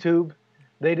YouTube.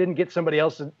 They didn't get somebody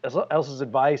else's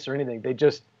advice or anything. They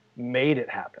just made it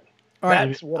happen.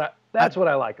 That's what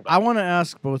I like about it. I want to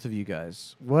ask both of you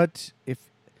guys, what if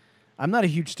I'm not a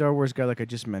huge Star Wars guy like I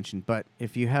just mentioned, but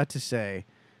if you had to say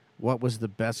what was the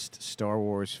best Star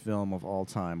Wars film of all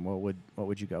time, what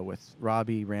would you go with?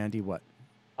 Robbie, Randy, what?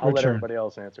 I'll let Return. everybody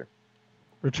else answer.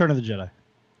 Return of the Jedi.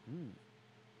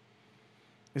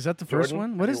 Is that the first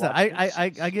Jordan, one? What have is you that?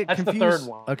 watched I get That's confused. the third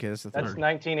one. Okay, that's the third. That's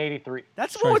 1983.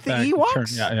 That's the one with the Strike Back,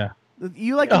 Ewoks? Return. Yeah.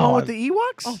 You like the Oh, one with the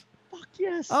Ewoks? Oh, fuck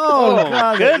yes. Oh, Oh,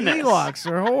 God, the goodness.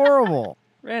 Ewoks are horrible.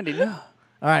 Randy, no. All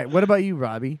right, what about you,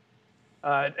 Robbie?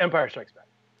 Empire Strikes Back.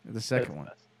 The second That's one.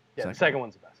 the best. Yeah, Second the second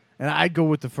one's the best. And I'd go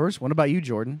with the first one. What about you,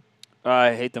 Jordan?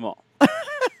 I hate them all.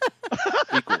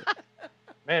 Equally.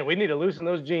 Man, we need to loosen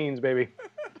those jeans, baby.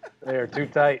 They are too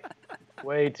tight.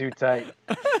 Way too tight.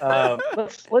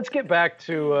 Let's get back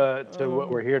to what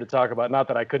we're here to talk about. Not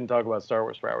that I couldn't talk about Star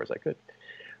Wars for hours. I could.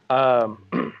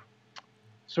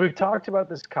 So we've talked about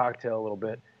this cocktail a little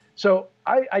bit. So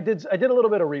I did a little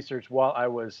bit of research while I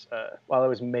was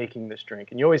making this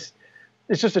drink, and it's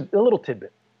just a little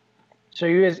tidbit. So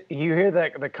you hear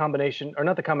that the combination, or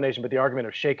not the combination, but the argument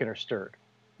of shaken or stirred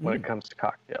when it comes to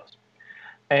cocktails,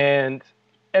 and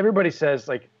everybody says,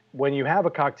 like, when you have a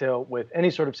cocktail with any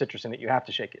sort of citrus in it, you have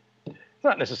to shake it. It's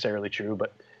not necessarily true,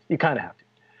 but you kind of have to.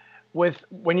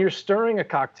 When you're stirring a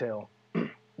cocktail,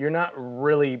 you're not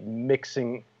really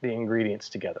mixing the ingredients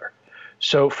together.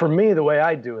 So for me, the way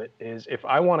I do it is, if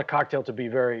I want a cocktail to be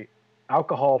very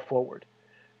alcohol forward,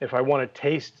 if I want to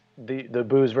taste the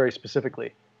booze very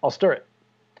specifically, I'll stir it.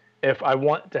 If I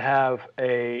want to have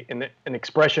an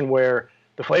expression where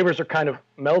the flavors are kind of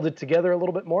melded together a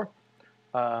little bit more,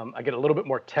 I get a little bit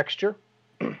more texture,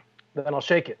 then I'll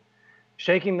shake it.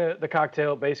 Shaking the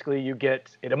cocktail, basically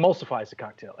it emulsifies the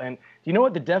cocktail. And do you know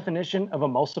what the definition of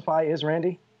emulsify is,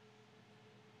 Randy?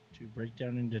 To break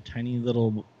down into tiny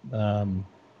little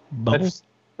bubbles?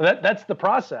 That's the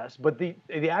process, but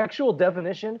the actual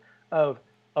definition of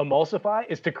emulsify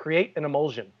is to create an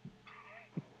emulsion.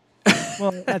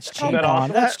 Well, that's cheap.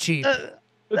 Awesome? That's cheap. That's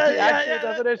the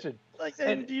actual definition. Like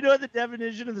saying, do you know what the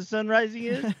definition of the sun rising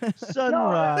is?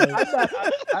 Sunrise.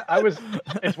 No,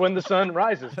 it's when the sun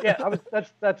rises. Yeah,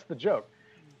 that's the joke.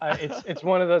 It's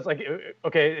one of those, like,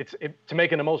 okay, to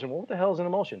make an emulsion. Well, what the hell is an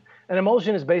emulsion? An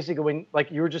emulsion is basically when, like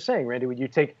you were just saying, Randy, when you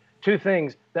take two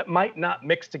things that might not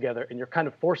mix together and you're kind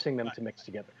of forcing them to mix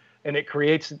together. And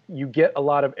you get a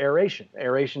lot of aeration.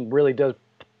 Aeration really does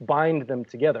bind them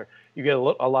together. You get a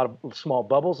lot of small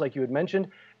bubbles, like you had mentioned,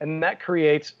 and that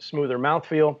creates smoother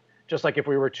mouthfeel, just like if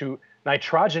we were to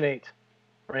nitrogenate,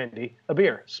 Randy, a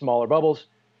beer. Smaller bubbles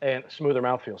and smoother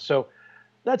mouthfeel. So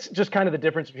that's just kind of the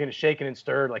difference between a shaken and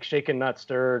stirred, like shaken, not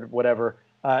stirred, whatever.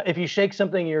 If you shake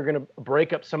something, you're going to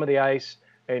break up some of the ice,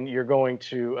 and you're going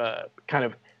to kind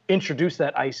of introduce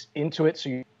that ice into it,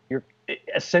 so you're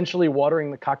essentially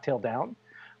watering the cocktail down.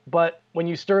 But when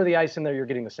you stir the ice in there, you're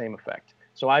getting the same effect.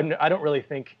 So I don't really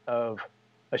think of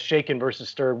a shaken versus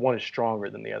stirred. One is stronger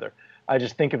than the other. I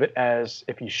just think of it as,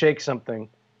 if you shake something,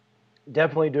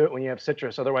 definitely do it when you have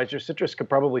citrus. Otherwise, your citrus could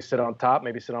probably sit on top,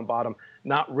 maybe sit on bottom,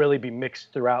 not really be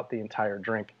mixed throughout the entire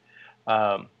drink.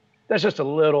 That's just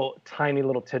a tiny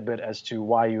little tidbit as to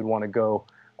why you'd want to go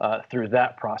through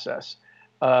that process.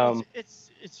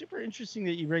 It's super interesting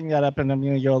that you bring that up, and I'm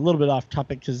going to go a little bit off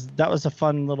topic because that was a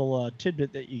fun little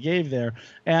tidbit that you gave there.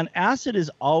 And acid is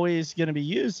always going to be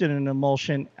used in an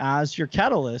emulsion as your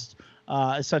catalyst,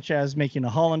 such as making a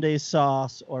hollandaise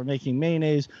sauce or making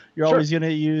mayonnaise. You're always going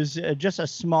to use just a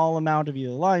small amount of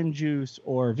either lime juice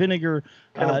or vinegar.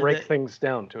 Kind of break things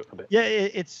down to a bit. Yeah,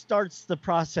 it starts the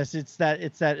process. It's that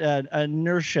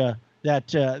inertia that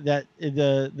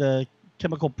the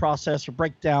chemical process or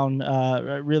breakdown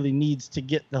really needs to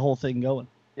get the whole thing going.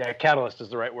 Yeah, catalyst is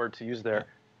the right word to use there.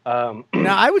 Now,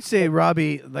 I would say,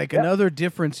 Robbie, like another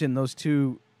difference in those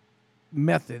two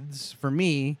methods for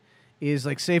me is,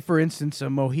 like, say, for instance, a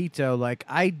mojito. Like,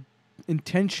 I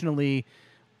intentionally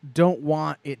don't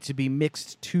want it to be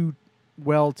mixed too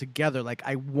well together. Like,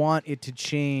 I want it to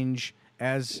change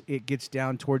as it gets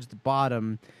down towards the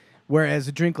bottom, whereas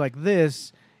a drink like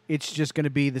this, it's just going to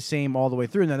be the same all the way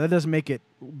through. Now, that doesn't make it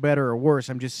better or worse.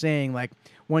 I'm just saying, like,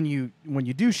 when you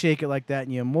do shake it like that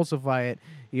and you emulsify it,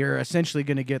 you're essentially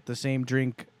going to get the same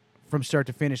drink from start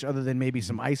to finish, other than maybe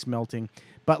some ice melting.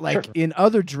 But, like, in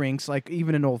other drinks, like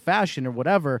even an old-fashioned or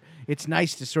whatever, it's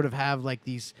nice to sort of have, like,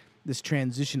 this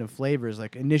transition of flavors.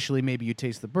 Like, initially maybe you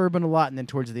taste the bourbon a lot, and then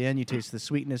towards the end you taste the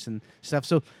sweetness and stuff.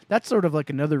 So that's sort of like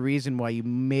another reason why you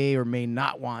may or may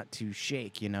not want to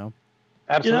shake, you know?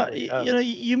 Absolutely.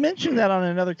 You mentioned that on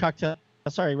another cocktail.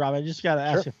 Sorry, Rob, I just got to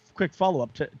ask a quick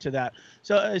follow-up to that.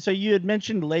 So you had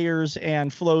mentioned layers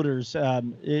and floaters,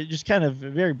 just kind of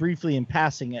very briefly in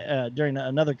passing during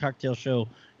another cocktail show,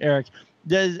 Eric.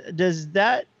 Does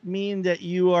that mean that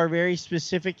you are very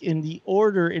specific in the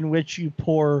order in which you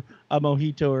pour a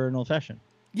mojito or an old-fashioned?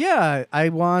 Yeah, I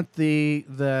want the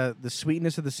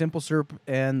sweetness of the simple syrup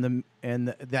and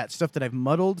that stuff that I've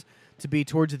muddled to be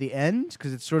towards the end,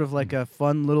 because it's sort of like a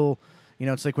fun little,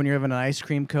 it's like when you're having an ice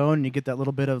cream cone and you get that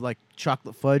little bit of, like,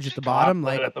 chocolate fudge at the bottom.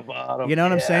 Like, at the bottom. You know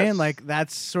what I'm saying? Like,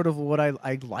 that's sort of what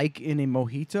I like in a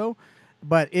mojito,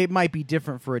 but it might be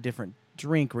different for a different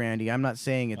drink, Randy. I'm not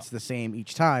saying it's the same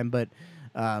each time, but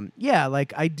yeah,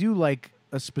 like, I do like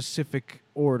a specific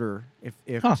order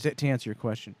to answer your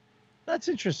question. That's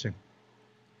interesting.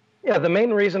 Yeah, the main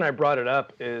reason I brought it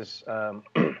up is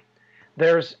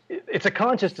it's a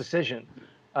conscious decision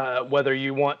whether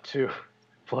you want to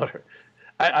float.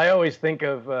 I always think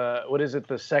of what is it,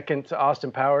 the second to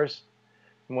Austin Powers,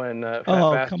 when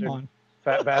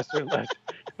fat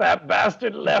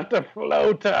bastard left a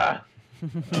floater.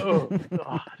 Oh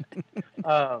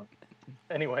God.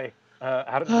 Anyway,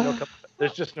 how did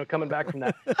there's just no coming back from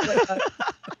that.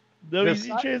 No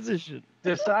easy transition.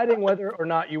 Deciding whether or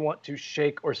not you want to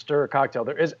shake or stir a cocktail,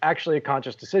 there is actually a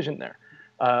conscious decision there.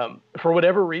 For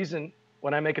whatever reason,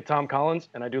 when I make a Tom Collins,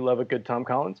 and I do love a good Tom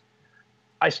Collins,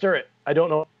 I stir it. I don't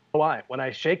know why. When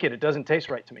I shake it, it doesn't taste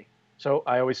right to me. So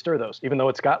I always stir those, even though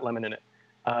it's got lemon in it.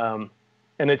 And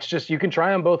it's just, you can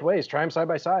try them both ways. Try them side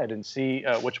by side and see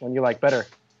which one you like better.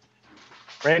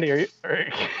 Randy, are you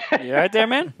You right there,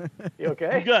 man? You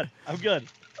okay? I'm good.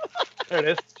 There it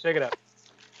is. Shake it up.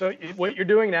 So what you're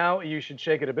doing now, you should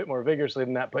shake it a bit more vigorously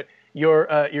than that. But you're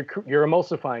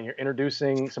emulsifying. You're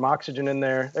introducing some oxygen in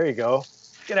there. There you go.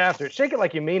 Get after it. Shake it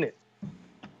like you mean it.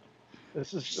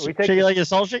 This is Shake it like a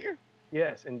salt shaker?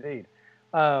 Yes, indeed.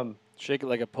 Shake it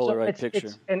like a Polaroid picture.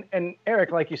 And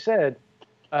Eric, like you said,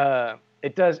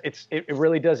 it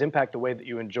really does impact the way that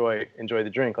you enjoy the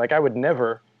drink. Like I would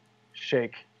never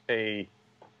shake an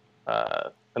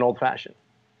old fashioned.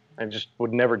 I just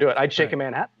would never do it. I'd shake a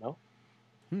Manhattan though.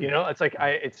 You know, it's like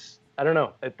I don't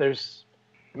know.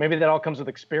 Maybe that all comes with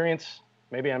experience.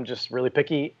 Maybe I'm just really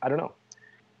picky. I don't know.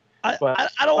 I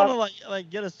don't want to like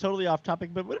get us totally off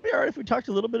topic, but would it be all right if we talked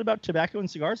a little bit about tobacco and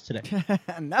cigars today?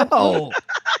 No.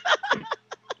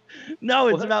 No,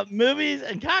 it's about movies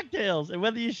and cocktails and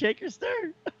whether you shake or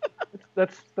stir.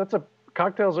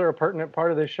 Cocktails are a pertinent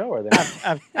part of this show, are they?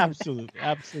 Absolutely.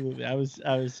 I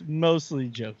was mostly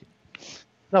joking.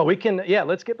 No, we can. Yeah,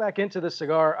 let's get back into the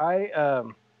cigar.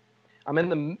 I'm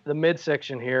in the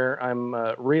midsection here. I'm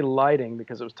relighting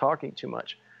because I was talking too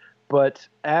much. But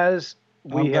I'm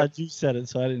glad you said it,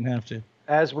 so I didn't have to.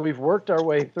 As we've worked our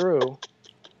way through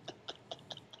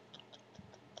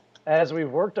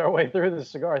the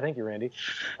cigar, thank you, Randy.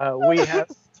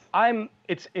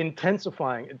 It's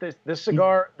intensifying. This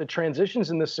cigar, the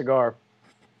transitions in this cigar,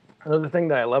 another thing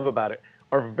that I love about it,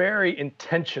 are very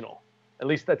intentional. At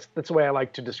least that's the way I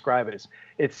like to describe it.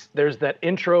 There's that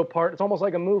intro part. It's almost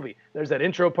like a movie. There's that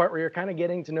intro part where you're kind of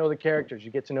getting to know the characters.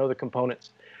 You get to know the components.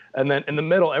 And then in the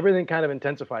middle, everything kind of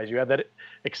intensifies. You have that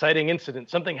exciting incident.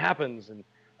 Something happens, and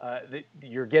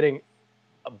you're getting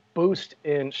a boost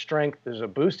in strength. There's a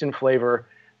boost in flavor.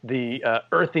 The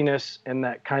earthiness and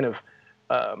that kind of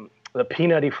the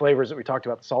peanutty flavors that we talked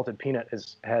about, the salted peanut,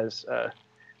 has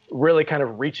really kind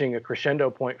of reaching a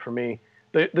crescendo point for me.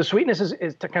 The sweetness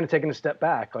is kind of taking a step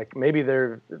back. Like maybe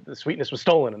the sweetness was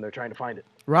stolen and they're trying to find it.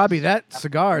 Robbie, that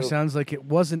cigar sounds like it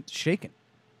wasn't shaken.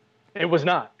 It was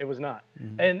not.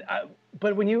 Mm-hmm. And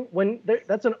but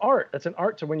that's an art. That's an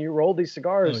art to when you roll these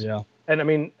cigars. Oh, yeah. And I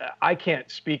mean, I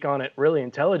can't speak on it really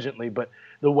intelligently, but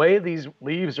the way these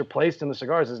leaves are placed in the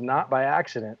cigars is not by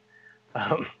accident.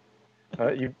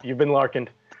 You've been larkened.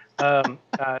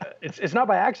 It's not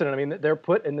by accident. I mean, they're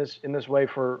put in this way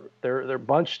they're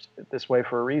bunched this way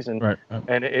for a reason, right.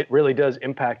 And it really does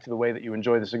impact the way that you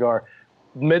enjoy the cigar.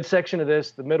 Midsection of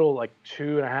this, the middle, like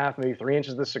 2.5, maybe 3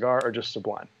 inches of this cigar are just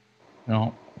sublime.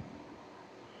 No,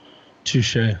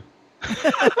 touche. You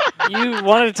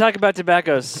wanted to talk about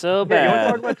tobacco so bad.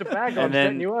 Yeah, you want to talk about tobacco? I'm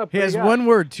setting you up. He has one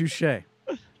word: touche.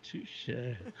 Touche.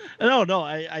 No,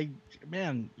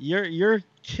 man, you're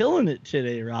killing it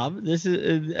today, Rob. This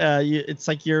is it's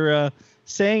like you're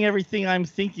saying everything I'm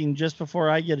thinking just before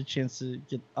I get a chance to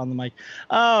get on the mic.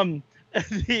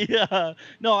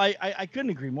 No, I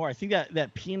couldn't agree more. I think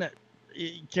that peanut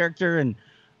character, and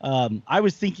I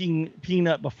was thinking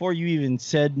peanut before you even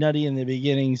said nutty in the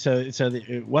beginning, so that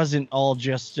it wasn't all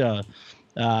just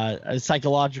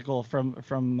psychological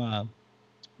from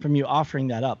you offering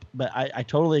that up. But I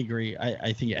totally agree.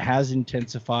 I think it has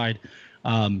intensified.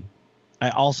 I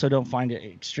also don't find it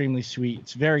extremely sweet.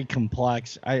 It's very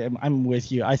complex. I'm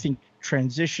with you. I think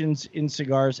transitions in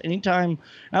cigars, anytime,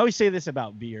 I always say this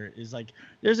about beer, is like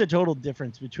there's a total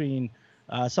difference between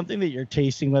something that you're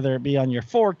tasting, whether it be on your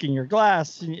fork, in your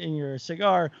glass, in your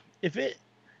cigar. If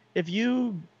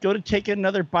you go to take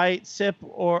another bite, sip,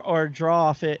 or draw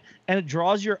off it, and it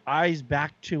draws your eyes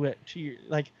back to it, to your,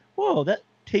 like, whoa, that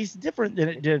tastes different than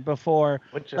it did before.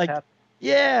 What just like, happened?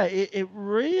 Yeah, it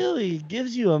really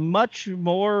gives you a much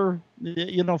more,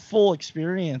 full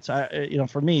experience.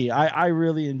 For me, I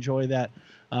really enjoy that.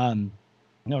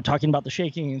 Talking about the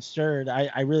shaking and stirred,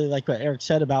 I really like what Eric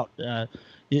said about,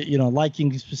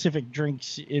 liking specific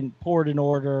drinks poured in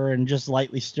order and just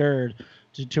lightly stirred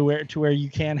to where you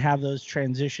can have those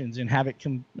transitions and have it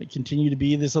continue to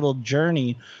be this little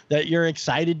journey that you're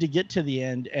excited to get to the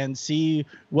end and see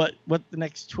what the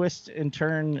next twist and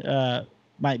turn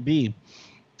might be.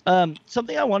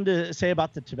 Something I wanted to say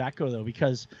about the tobacco, though,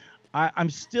 because I'm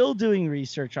still doing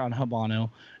research on Habano.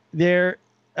 There,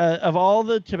 of all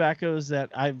the tobaccos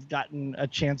that I've gotten a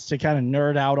chance to kind of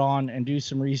nerd out on and do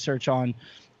some research on,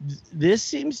 this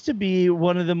seems to be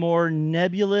one of the more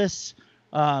nebulous.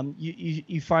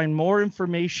 You find more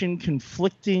information,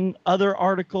 conflicting other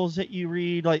articles that you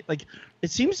read. Like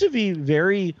it seems to be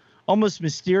very almost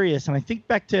mysterious. And I think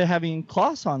back to having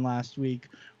Klaus on last week,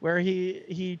 where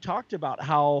he talked about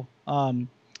how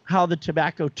the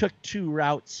tobacco took two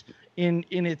routes in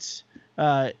its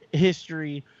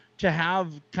history to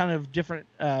have kind of different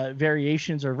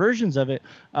variations or versions of it.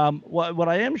 What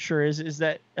I am sure is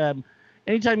that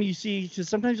anytime you see, because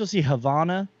sometimes you'll see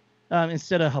Havana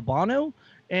instead of Habano.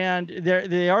 And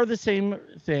they are the same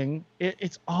thing.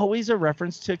 It's always a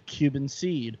reference to Cuban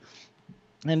seed.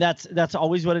 And that's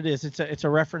always what it is. It's a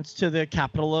reference to the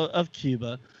capital of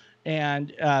Cuba,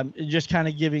 and just kind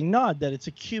of giving nod that it's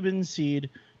a Cuban seed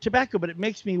tobacco. But it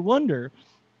makes me wonder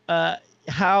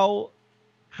how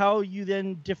you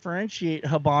then differentiate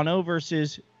Habano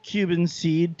versus Cuban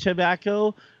seed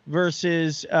tobacco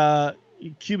versus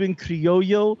Cuban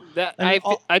Criollo.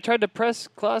 I tried to press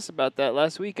Klaus about that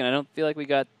last week, and I don't feel like we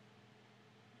got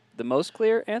the most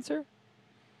clear answer.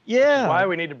 Yeah. Why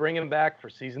we need to bring him back for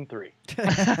season 3.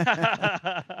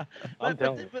 I'm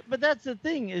telling you. But that's the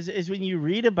thing is when you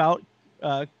read about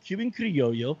Cuban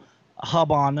Criollo,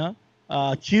 Habana,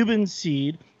 Cuban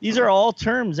seed, these are all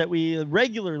terms that we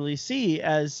regularly see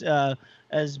as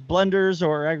blenders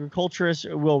or agriculturists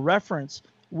will reference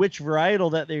which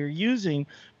varietal that they're using.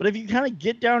 But if you kind of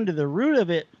get down to the root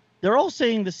of it, they're all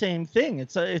saying the same thing.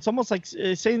 It's almost like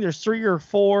saying there's 3 or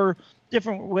 4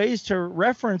 different ways to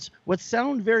reference what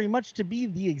sound very much to be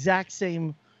the exact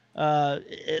same,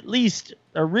 at least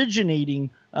originating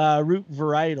root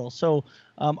varietal. So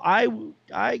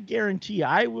I guarantee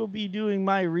I will be doing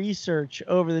my research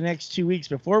over the next 2 weeks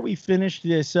before we finish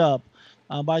this up.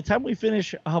 By the time we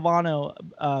finish Habano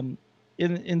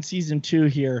in season 2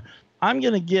 here, I'm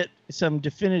going to get some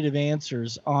definitive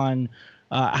answers on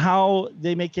how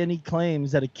they make any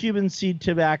claims that a Cuban seed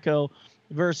tobacco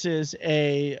versus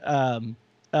a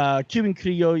Cuban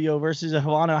Criollo versus a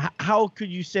Habano. How could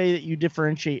you say that you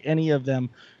differentiate any of them?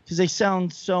 Because they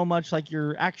sound so much like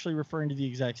you're actually referring to the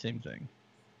exact same thing.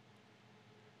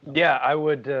 Yeah, I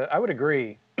would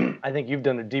agree. I think you've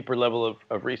done a deeper level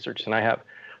of research than I have,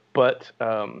 but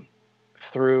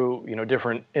through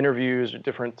different interviews or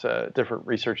different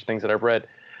research things that I've read,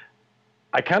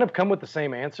 I kind of come with the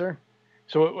same answer.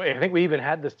 So I think we even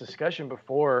had this discussion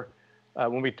before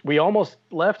when we almost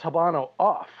left Habano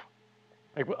off,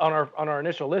 like on our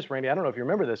initial list. Randy, I don't know if you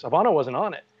remember this. Habano wasn't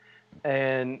on it,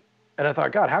 and I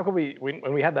thought, God, how could we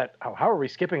when we had that? How are we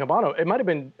skipping Habano? It might have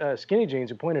been Skinny Jeans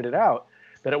who pointed it out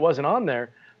that it wasn't on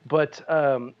there, but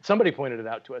somebody pointed it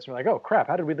out to us. And we're like, oh crap,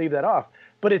 how did we leave that off?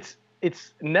 But it's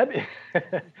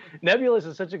nebulous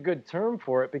is such a good term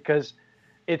for it, because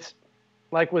it's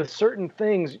like with certain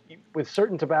things, with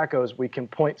certain tobaccos, we can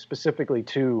point specifically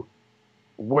to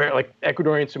where, like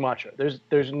Ecuadorian Sumatra.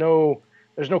 There's no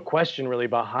question really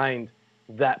behind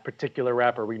that particular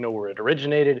wrapper. We know where it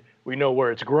originated, we know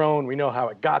where it's grown, we know how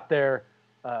it got there,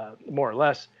 more or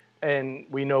less, and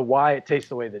we know why it tastes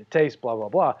the way that it tastes, blah blah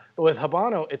blah. But with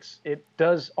Habano, it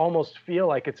does almost feel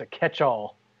like it's a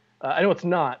catch-all. I know it's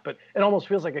not, but it almost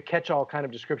feels like a catch-all kind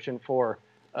of description for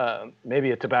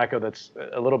maybe a tobacco that's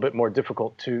a little bit more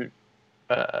difficult to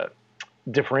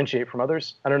differentiate from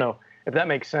others. I don't know if that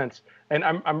makes sense. And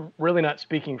I'm really not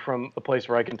speaking from a place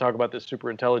where I can talk about this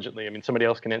super intelligently. I mean, somebody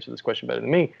else can answer this question better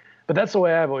than me, but that's the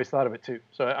way I've always thought of it too.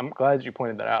 So I'm glad you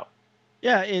pointed that out.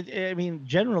 Yeah, I mean,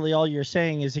 generally all you're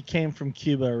saying is it came from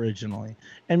Cuba originally.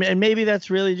 And maybe that's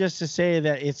really just to say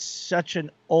that it's such an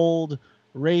old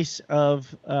race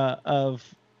of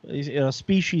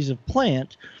species of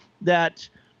plant that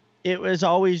it was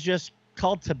always just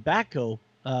called tobacco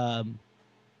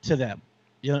to them.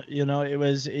 It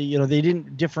was, they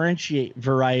didn't differentiate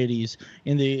varieties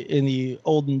in the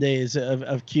olden days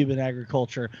of Cuban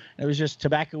agriculture. It was just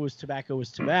tobacco was tobacco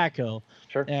was tobacco.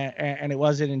 Sure. And it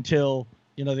wasn't until,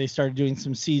 they started doing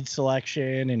some seed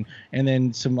selection and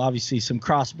then obviously some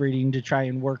crossbreeding to try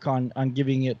and work on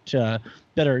giving it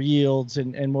better yields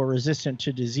and more resistant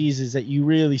to diseases that you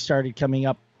really started coming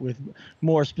up with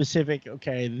more specific,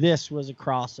 okay, this was a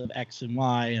cross of X and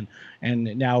Y, and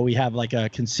now we have like a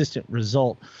consistent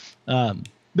result. But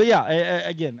yeah,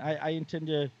 I intend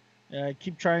to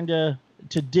keep trying to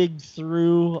dig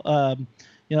through,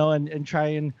 and try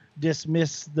and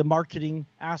dismiss the marketing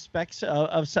aspects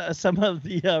of some of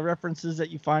the references that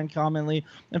you find commonly,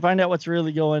 and find out what's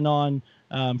really going on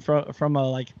from a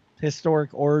like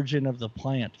historic origin of the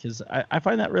plant, because I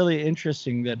find that really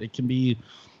interesting that it can be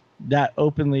that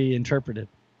openly interpreted.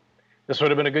 This would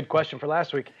have been a good question for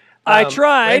last week. I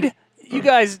tried. You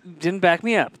guys didn't back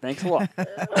me up. Thanks a lot.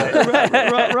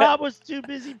 Rob was too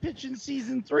busy pitching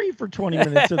season 3 for 20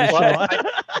 minutes of the show.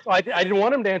 I didn't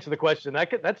want him to answer the question.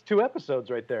 That's 2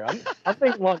 episodes right there. I'm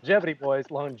thinking longevity,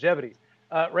 boys, longevity.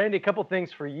 Randy, a couple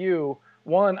things for you.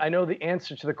 One, I know the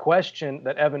answer to the question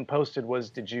that Evan posted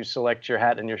was, did you select your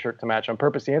hat and your shirt to match on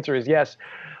purpose? The answer is yes.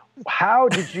 How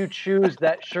did you choose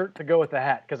that shirt to go with the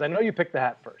hat? Because I know you picked the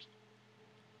hat first.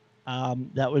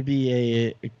 That would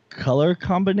be a color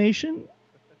combination.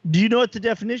 Do you know what the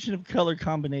definition of color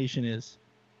combination is?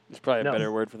 There's probably a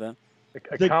better word for that.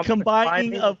 The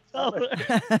combining of color.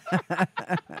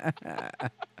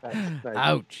 Nice.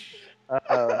 Ouch.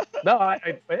 No,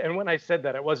 and when I said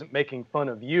that, I wasn't making fun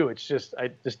of you. It's just I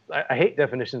hate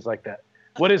definitions like that.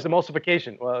 What is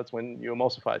emulsification? Well, it's when you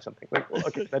emulsify something. Like, well,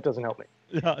 okay, that doesn't help me.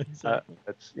 Yeah, exactly.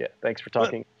 Thanks for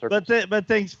talking. But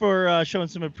thanks for showing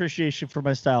some appreciation for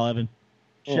my style, Evan.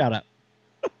 Shout out.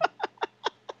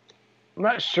 I'm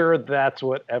not sure that's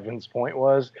what Evan's point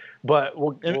was, but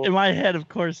in my head, of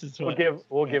course, it's what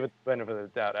we'll give it the benefit of the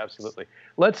doubt. Absolutely.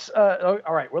 Let's all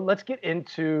right. Well, let's get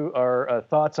into our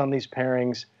thoughts on these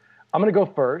pairings. I'm going to go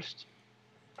first.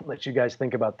 Let you guys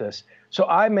think about this. So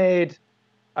I made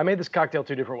this cocktail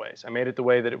 2 different ways. I made it the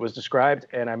way that it was described,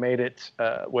 and I made it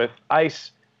with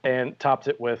ice and topped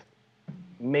it with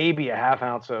maybe a ½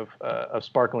 ounce of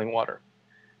sparkling water.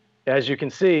 As you can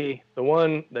see, the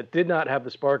one that did not have the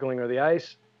sparkling or the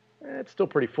ice, it's still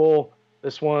pretty full.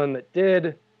 This one that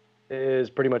did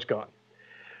is pretty much gone.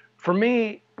 For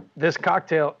me, this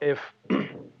cocktail, if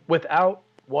without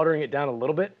watering it down a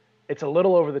little bit, it's a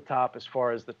little over the top as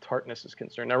far as the tartness is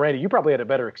concerned. Now, Randy, you probably had a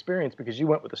better experience because you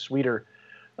went with a sweeter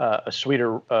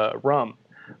rum.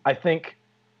 I think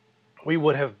we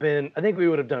would have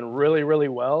done really, really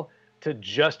well to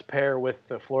just pair with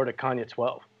the Florida Caña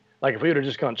 12. Like if we would have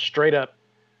just gone straight up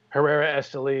Herrera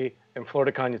Esteli and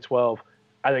Florida Caña 12,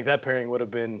 I think that pairing would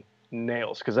have been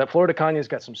nails because that Florida Caña's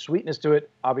got some sweetness to it.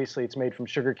 Obviously, it's made from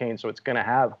sugarcane, so it's going to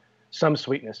have some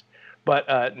sweetness, but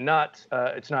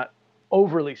it's not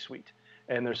overly sweet.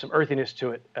 And there's some earthiness to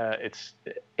it. It's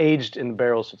aged in the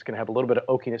barrel, so it's going to have a little bit of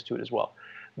oakiness to it as well.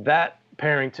 That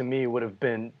pairing to me would have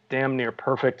been damn near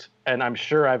perfect, and I'm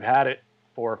sure I've had it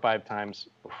 4 or 5 times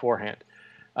beforehand.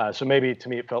 So maybe to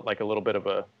me it felt like a little bit of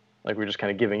like we were just kind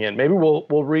of giving in. Maybe we'll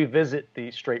revisit the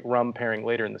straight rum pairing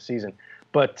later in the season.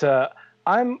 But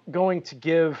I'm going to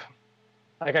give,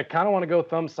 like I kind of want to go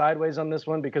thumb sideways on this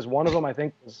one because one of them I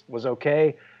think was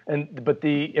okay. But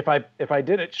if I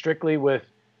did it strictly with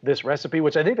this recipe,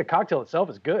 which I think the cocktail itself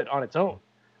is good on its own,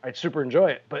 I'd super enjoy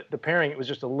it. But the pairing, it was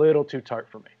just a little too tart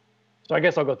for me. So I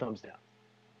guess I'll go thumbs down.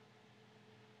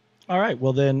 All right.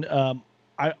 Well, then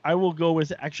I will go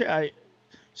with actually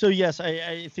So yes,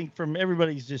 I think from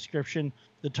everybody's description,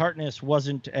 the tartness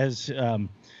wasn't as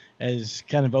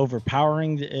kind of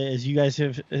overpowering as you guys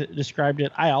have described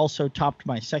it. I also topped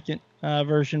my second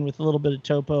version with a little bit of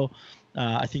topo.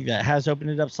 I think that has opened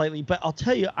it up slightly, but I'll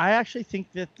tell you, I actually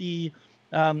think that the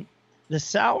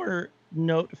sour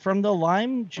note from the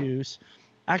lime juice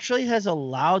actually has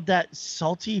allowed that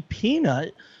salty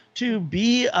peanut to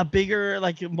be a bigger,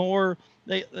 like more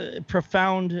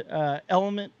profound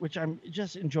element, which I'm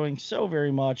just enjoying so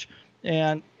very much,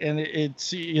 and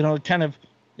it's kind of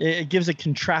it gives a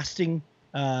contrasting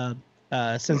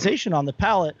sensation on the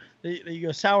palate. You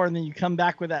go sour and then you come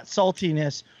back with that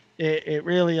saltiness. It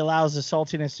really allows the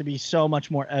saltiness to be so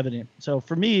much more evident. So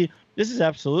for me, this is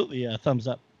absolutely a thumbs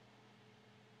up.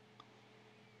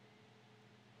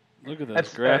 Look at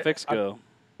those graphics go.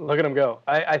 Look at them go.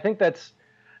 I think that's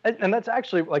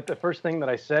actually like the first thing that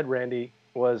I said, Randy,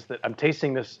 was that I'm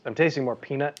tasting more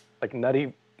peanut, like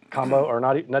nutty combo or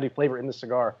nutty flavor in the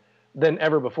cigar than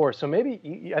ever before. So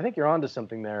maybe I think you're onto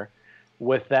something there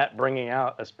with that bringing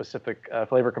out a specific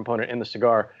flavor component in the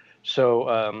cigar.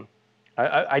 So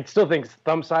I still think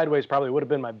thumb sideways probably would have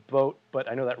been my vote, but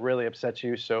I know that really upsets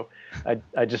you. So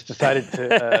I just decided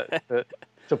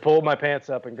to pull my pants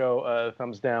up and go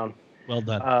thumbs down. Well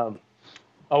done.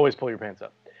 Always pull your pants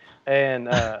up. And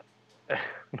I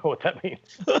don't know what that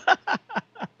means.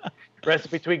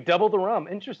 Recipe tweak, double the rum.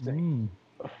 Interesting.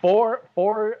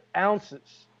 4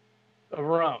 ounces of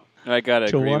rum. I gotta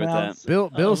agree with that.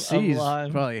 Bill C's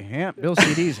probably Bill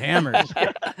CD's hammered. He's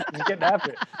getting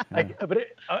after it. But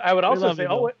I would also say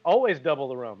always double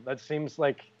the rum. That seems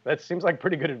like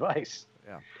pretty good advice.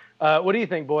 Yeah. What do you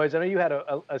think, boys? I know you had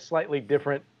a slightly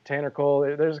different Tanner Cole.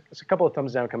 There's a couple of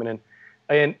thumbs down coming in,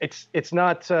 and it's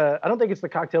not. I don't think it's the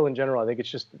cocktail in general. I think it's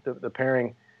just the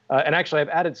pairing. And actually, I've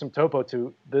added some topo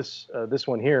to this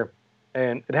one here,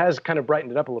 and it has kind of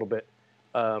brightened it up a little bit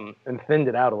and thinned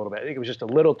it out a little bit. I think it was just a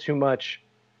little too much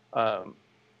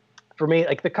for me.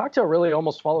 Like the cocktail really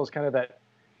almost follows kind of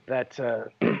that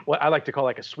what I like to call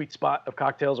like a sweet spot of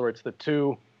cocktails, where it's the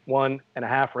 2,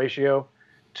 1.5 ratio.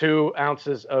 2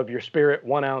 ounces of your spirit,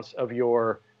 1 ounce of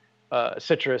your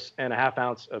citrus, and a ½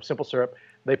 ounce of simple syrup.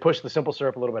 They push the simple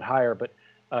syrup a little bit higher, but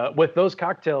with those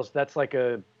cocktails, that's like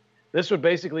this would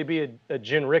basically be a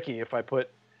gin Ricky if I put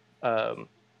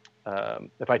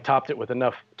if I topped it with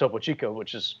enough Topo Chico,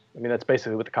 which is, I mean, that's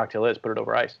basically what the cocktail is, put it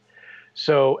over ice.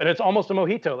 So, and it's almost a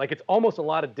mojito, like it's almost a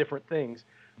lot of different things.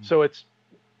 So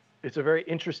it's a very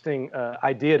interesting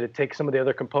idea to take some of the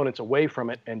other components away from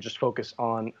it and just focus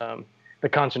on the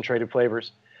concentrated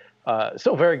flavors.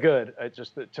 Still very good. It's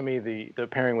just that to me the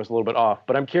pairing was a little bit off.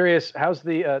 But I'm curious, how's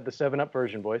the 7-Up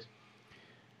version, boys?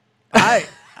 I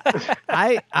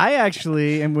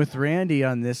actually am with Randy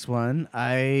on this one.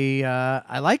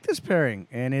 I like this pairing,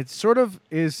 and it sort of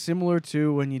is similar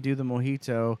to when you do the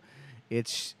mojito.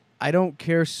 I don't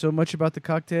care so much about the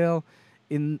cocktail,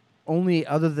 only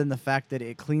other than the fact that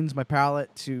it cleans my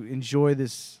palate to enjoy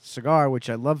this cigar, which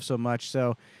I love so much.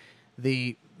 So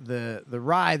the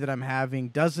rye that I'm having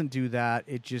doesn't do that.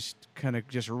 It just kind of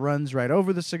just runs right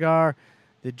over the cigar.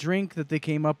 The drink that they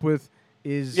came up with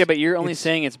is but you're only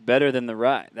saying it's better than the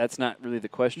rye. That's not really the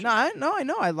question. No, I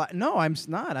know. I'm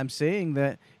not. I'm saying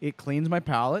that it cleans my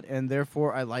palate, and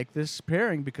therefore I like this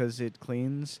pairing because it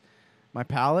cleans my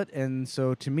palate. And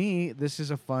so to me, this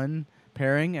is a fun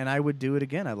pairing, and I would do it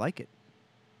again. I like it.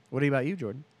 What about you,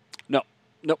 Jordan? No.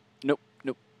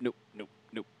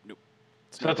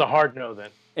 So that's a hard no then.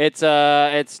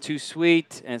 It's too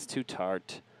sweet and it's too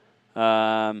tart.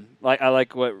 I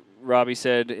like what Robbie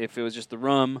said. If it was just the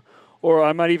rum, or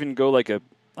I might even go like a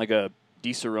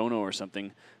Di Serono or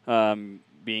something,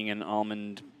 being an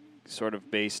almond sort of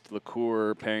based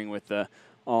liqueur pairing with the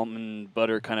almond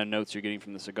butter kind of notes you're getting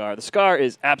from the cigar. The cigar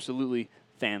is absolutely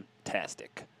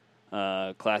fantastic.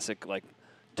 Classic like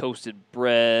toasted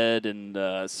bread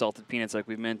and salted peanuts like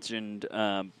we've mentioned.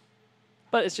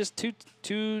 But it's just too.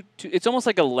 It's almost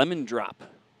like a lemon drop.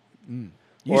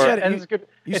 You said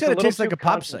it tastes like a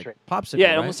popsicle. Yeah, it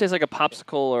right? almost tastes like a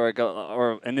popsicle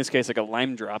or in this case like a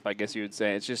lime drop, I guess you would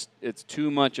say. It's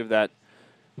too much of that.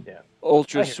 Yeah.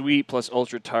 Ultra sweet plus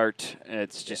ultra tart.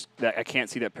 It's just that I can't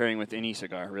see that pairing with any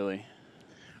cigar really.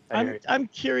 I'm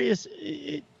curious,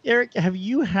 Eric. Have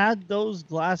you had those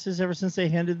glasses ever since they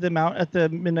handed them out at the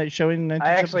midnight showing? In I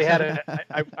actually had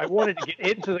I wanted to get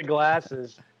into the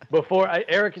glasses before.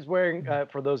 Eric is wearing,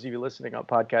 for those of you listening on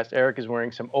podcast, Eric is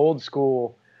wearing some old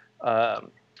school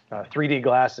 3D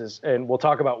glasses, and we'll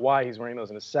talk about why he's wearing those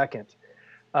in a second.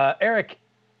 Eric,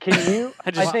 can you?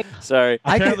 Sorry.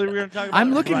 Apparently we're going to talk about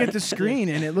I'm looking at the screen,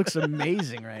 and it looks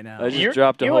amazing right now. I just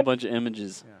dropped a whole bunch of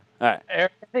images. Yeah. All right.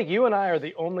 Eric, I think you and I are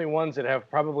the only ones that have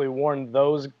probably worn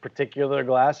those particular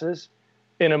glasses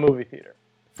in a movie theater.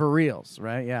 For reals,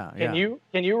 right? Yeah. Can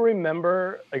you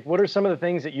remember, like, what are some of the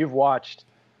things that you've watched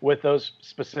with those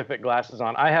specific glasses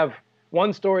on? I have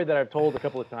one story that I've told a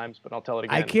couple of times, but I'll tell it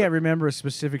again. I can't remember a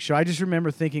specific show. I just remember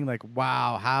thinking, like,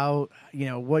 wow, how,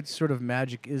 what sort of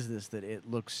magic is this that it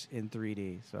looks in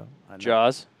 3D? So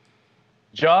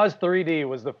Jaws 3D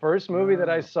was the first movie that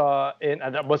I saw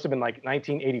that must have been like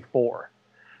 1984.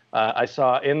 I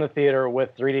saw in the theater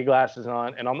with 3D glasses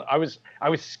on, and I was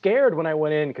scared when I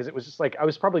went in because it was just like I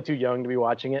was probably too young to be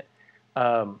watching it.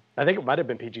 I think it might have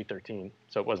been PG-13,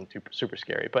 so it wasn't super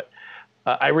scary. But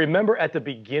I remember at the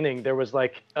beginning there was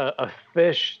like a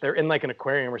fish. They're in like an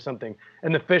aquarium or something,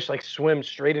 and the fish like swims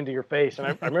straight into your face. And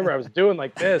I remember I was doing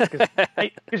like this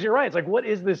because you're right. It's like, what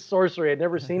is this sorcery? I'd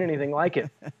never seen anything like it.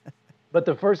 But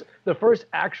the first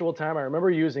actual time I remember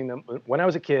using them when I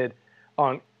was a kid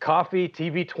on Coffee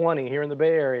TV 20 here in the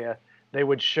Bay Area, they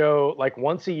would show like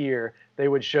once a year, they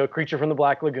would show Creature from the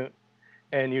Black Lagoon.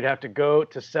 And you'd have to go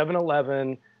to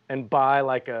 7-Eleven and buy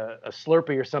like a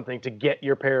Slurpee or something to get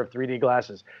your pair of 3D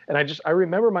glasses. And I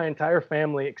remember my entire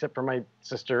family, except for my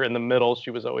sister in the middle.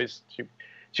 She was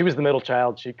the middle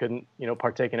child. She couldn't,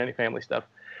 partake in any family stuff.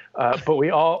 But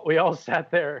we all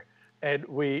sat there. And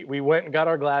we went and got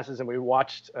our glasses and we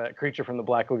watched Creature from the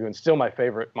Black Lagoon, still my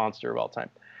favorite monster of all time.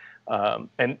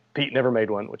 And Pete never made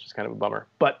one, which is kind of a bummer.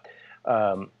 But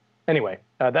anyway,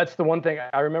 that's the one thing.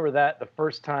 I remember that the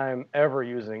first time ever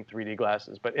using 3D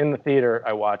glasses. But in the theater,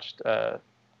 I watched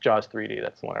Jaws 3D.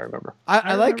 That's the one I remember.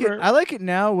 I like it. I like it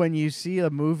now when you see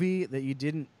a movie that you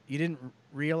didn't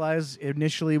realize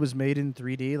initially was made in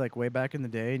 3D, like way back in the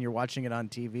day, and you're watching it on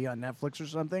TV on Netflix or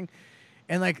something.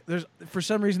 And like, for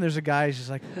some reason, there's a guy who's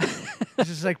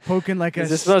just like poking like Is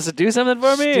this supposed to do something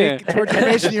for me? Stick towards your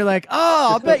face, and you're like,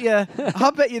 oh,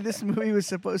 I'll bet you this movie was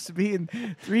supposed to be in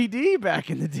 3D back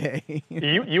in the day.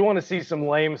 You want to see some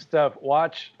lame stuff?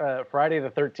 Watch Friday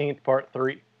the 13th Part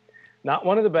 3. Not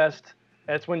one of the best.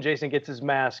 That's when Jason gets his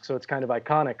mask, so it's kind of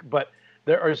iconic. But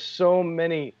there are so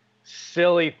many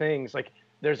silly things. Like,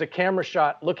 there's a camera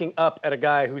shot looking up at a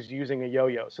guy who's using a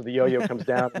yo-yo. So the yo-yo comes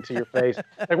down into your face.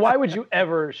 Like, why would you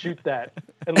ever shoot that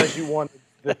unless you want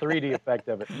the 3D effect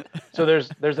of it? So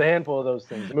there's a handful of those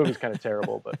things. The movie's kind of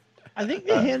terrible, but I think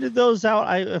they handed those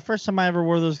out. The first time I ever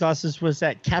wore those glasses was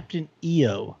at Captain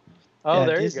EO. Oh, at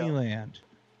there Disneyland.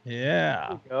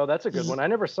 Yeah. Oh, that's a good one. I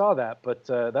never saw that, but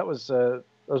that was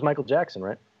Michael Jackson,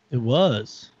 right? It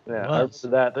was. Yeah, I remember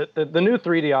that. The new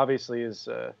 3D obviously is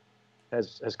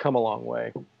has come a long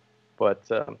way. But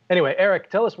anyway, Eric,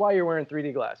 tell us why you're wearing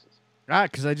 3D glasses.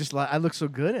 Because I look so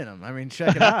good in them. I mean,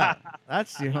 check it out.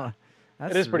 That's it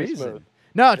is pretty smooth.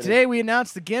 No, today we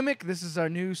announced the gimmick. This is our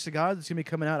new cigar that's gonna be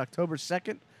coming out October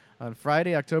 2nd, on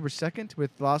Friday, October 2nd,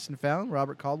 with Lost and Found,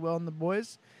 Robert Caldwell and the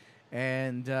boys,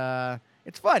 and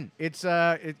it's fun. It's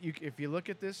if you look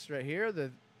at this right here,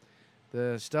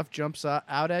 the stuff jumps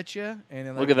out at you, and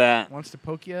it, look at that, wants to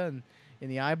poke you in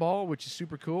the eyeball, which is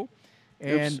super cool.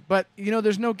 But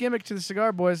there's no gimmick to the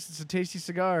cigar, boys. It's a tasty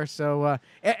cigar. So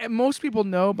most people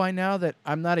know by now that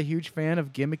I'm not a huge fan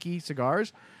of gimmicky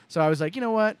cigars. So I was like, you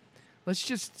know what? Let's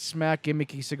just smack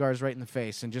gimmicky cigars right in the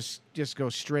face and just go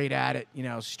straight at it.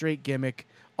 Straight gimmick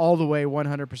all the way,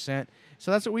 100%. So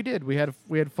that's what we did. We had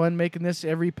fun making this.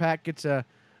 Every pack gets a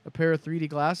pair of 3D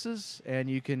glasses, and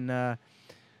you can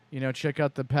check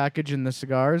out the package and the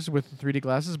cigars with the 3D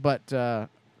glasses. But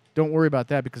don't worry about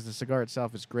that because the cigar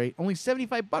itself is great. Only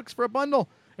 $75 for a bundle.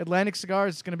 Atlantic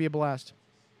Cigars. It's going to be a blast.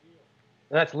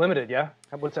 That's limited, yeah?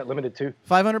 What's that limited to?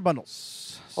 500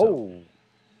 bundles. So.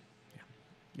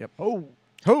 Yep. Oh,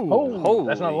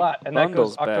 that's not a lot, and that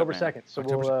goes October Batman. 2nd. So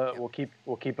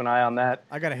we'll keep an eye on that.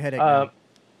 I got a headache. Now.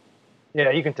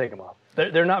 Yeah, you can take them off.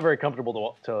 They're not very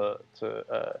comfortable to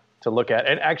look at.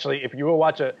 And actually, if you will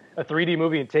watch a 3D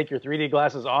movie and take your 3D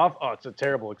glasses off, it's a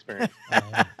terrible experience.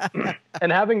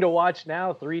 And having to watch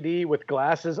now 3D with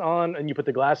glasses on, and you put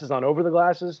the glasses on over the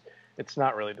glasses, it's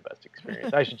not really the best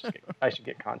experience. I should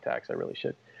get contacts. I really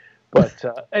should. But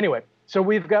anyway. So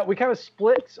we kind of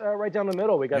split right down the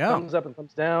middle. We got thumbs up and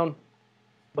thumbs down,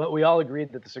 but we all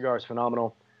agreed that the cigar is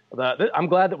phenomenal. I'm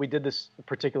glad that we did this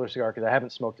particular cigar because I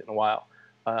haven't smoked it in a while,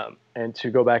 and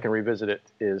to go back and revisit it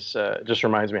is just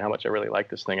reminds me how much I really like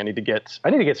this thing. I need to get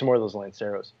some more of those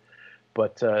Lanceros,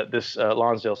 but this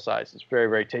Lonsdale size is very,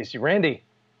 very tasty. Randy,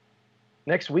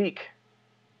 next week,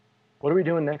 what are we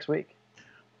doing next week?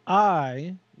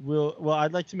 I'd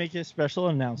like to make a special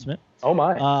announcement. Oh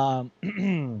my.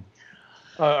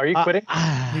 Are you quitting?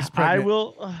 He's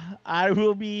pregnant. I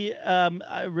will be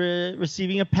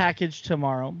receiving a package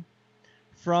tomorrow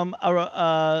from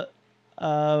a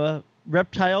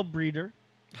reptile breeder.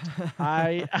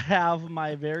 I have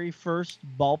my very first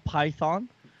ball python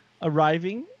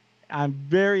arriving. I'm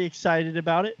very excited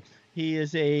about it. He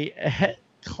is a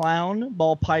clown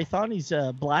ball python. He's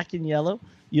black and yellow.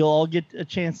 You'll all get a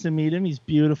chance to meet him. He's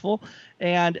beautiful.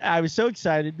 And I was so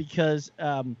excited because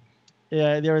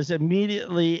there was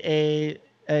immediately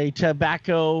a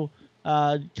tobacco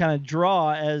kind of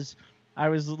draw as I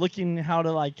was looking how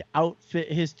to outfit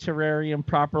his terrarium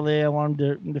properly. I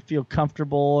wanted him to feel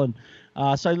comfortable, and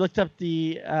so I looked up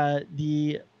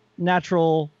the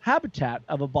natural habitat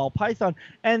of a ball python,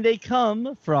 and they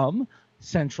come from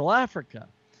Central Africa.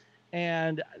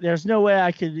 And there's no way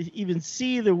I could even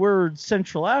see the word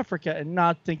Central Africa and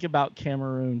not think about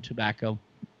Cameroon tobacco.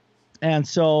 And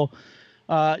so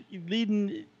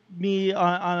leading me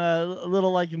on a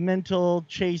little mental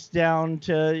chase down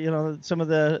to some of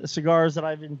the cigars that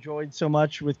I've enjoyed so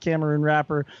much with Cameroon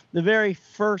wrapper. The very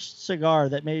first cigar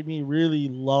that made me really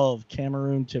love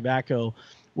Cameroon tobacco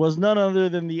was none other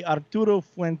than the Arturo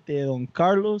Fuente Don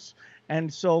Carlos,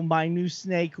 and so my new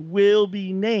snake will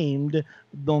be named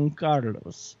Don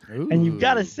Carlos. Ooh. And you've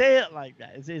got to say it like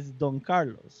that. It's Don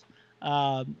Carlos.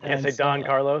 Can't say Don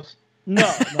Carlos. No,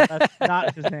 that's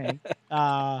not his name.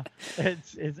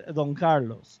 It's Don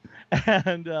Carlos,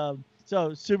 and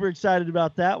so super excited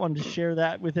about that. Wanted to share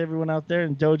that with everyone out there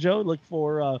in Dojo. Look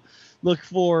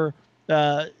for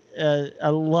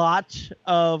a lot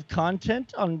of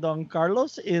content on Don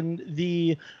Carlos in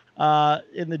the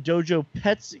Dojo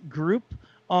Pets group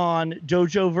on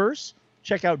Dojoverse.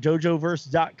 Check out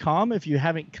dojoverse.com if you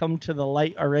haven't come to the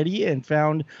light already and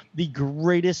found the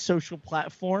greatest social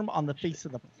platform on the face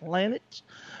of the planet.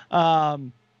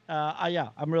 I'm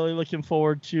really looking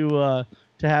forward to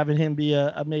having him be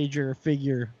a major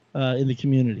figure in the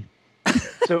community.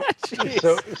 So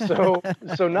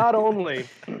not only,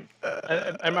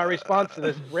 and my response to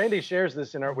this, Randy shares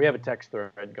this we have a text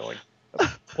thread going,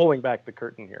 pulling back the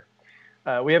curtain here.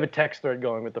 We have a text thread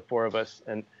going with the four of us,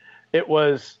 and it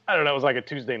was, I don't know, it was like a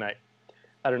Tuesday night.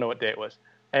 I don't know what day it was.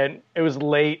 And it was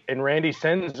late, and Randy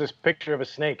sends this picture of a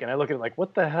snake, and I look at it like,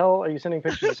 what the hell are you sending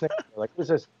pictures of a snake? Like, what is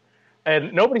this?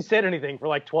 And nobody said anything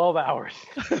for 12 hours.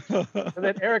 And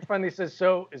then Eric finally says,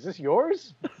 so is this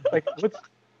yours?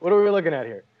 What are we looking at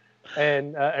here?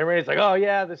 And Randy's like, oh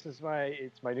yeah, it's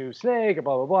my new snake,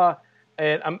 blah, blah, blah.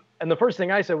 And the first thing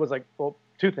I said was well,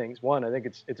 two things. One, I think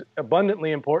it's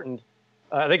abundantly important.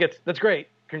 I think that's great.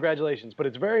 Congratulations. But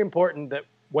it's very important that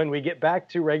when we get back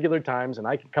to regular times and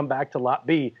I can come back to Lot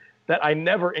B that I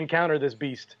never encounter this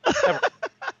beast ever.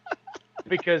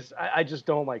 Because I just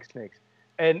don't like snakes.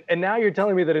 And now you're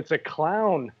telling me that it's a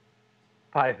clown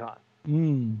python.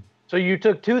 So you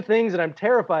took two things that I'm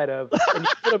terrified of and you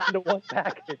put them into one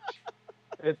package.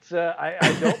 It's I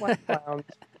don't like clowns.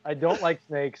 I don't like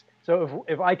snakes. So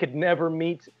if I could never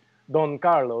meet Don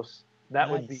Carlos, that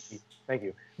would be thank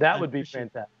you. That would be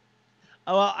fantastic.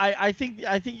 Well, I think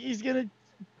he's gonna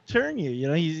turn you. You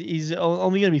know, he's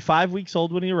only gonna be 5 weeks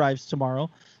old when he arrives tomorrow.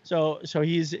 So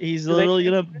he's literally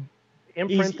gonna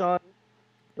imprint on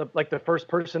the first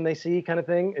person they see kind of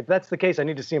thing. If that's the case, I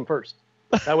need to see him first.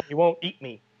 That way he won't eat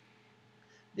me.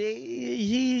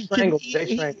 They're strangled.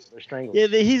 Yeah,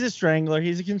 he's a strangler.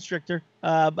 He's a constrictor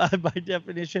by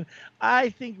definition. I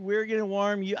think we're going to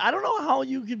warm you. I don't know how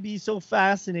you could be so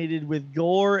fascinated with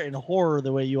gore and horror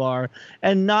the way you are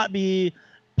and not be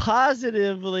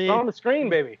positively... It's on the screen,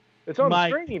 baby. It's on the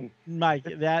screen. Mike,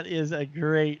 that is a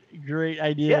great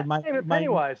idea. Yeah,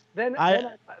 Pennywise. Then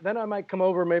I might come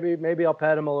over. Maybe I'll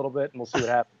pet him a little bit and we'll see what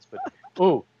happens. But,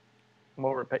 come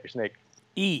over and pet your snake.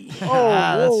 Hey, it's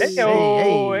a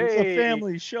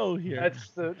family show here.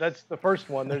 That's the first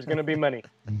one. There's going to be many.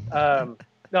 No,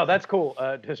 that's cool.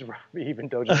 Does Robby even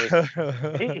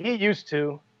dojo? He used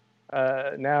to.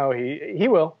 Now he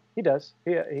will. He does.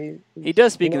 He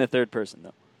does speak in the third person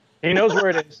though. He knows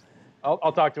where it is.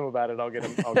 I'll talk to him about it. I'll get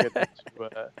him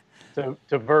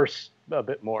to verse a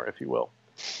bit more, if you will.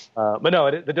 But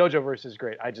no, the dojo verse is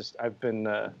great. I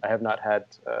have not had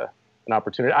an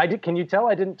opportunity. Can you tell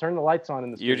I didn't turn the lights on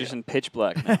in this? You're just in pitch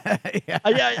black.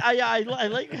 I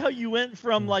like how you went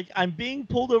from like I'm being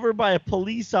pulled over by a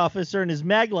police officer and his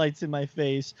mag lights in my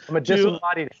face. I'm a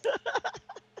disembodied,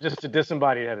 just a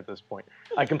disembodied head at this point.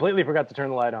 I completely forgot to turn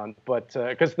the light on, but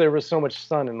because there was so much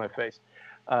sun in my face.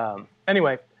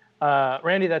 Anyway,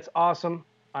 Randy, that's awesome.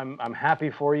 I'm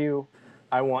happy for you.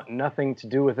 I want nothing to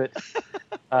do with it.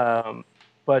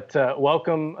 But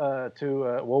welcome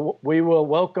we will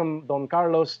welcome Don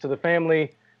Carlos to the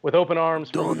family with open arms.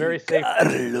 Don very safe.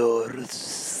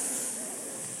 Carlos.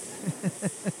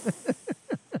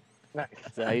 Nice.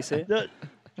 Is that how you say it?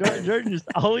 Jordan just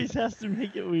always has to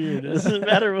make it weird. It doesn't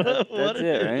matter what it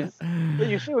is. Right? But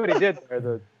you see what he did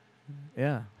there.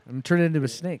 Yeah, I'm turning into a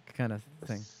snake kind of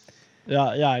thing. Yeah.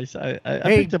 I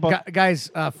hey, picked up guys,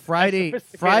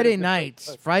 Friday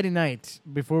night,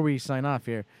 before we sign off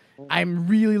here, I'm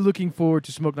really looking forward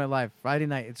to Smoke Night Live. Friday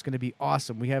night, it's going to be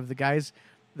awesome. We have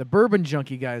the Bourbon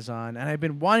Junkie guys on, and I've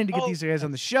been wanting to get these guys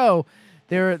on the show.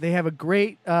 They have a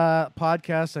great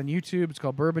podcast on YouTube. It's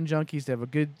called Bourbon Junkies. They have a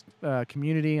good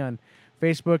community on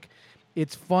Facebook.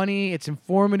 It's funny. It's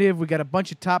informative. We got a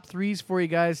bunch of top threes for you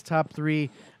guys. Top 3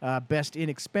 best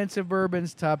inexpensive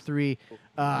bourbons. Top 3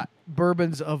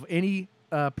 bourbons of any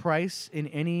price in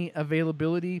any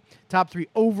availability. Top 3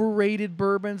 overrated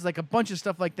bourbons. Like a bunch of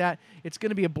stuff like that. It's going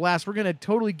to be a blast. We're going to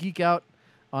totally geek out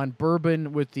on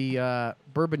bourbon with the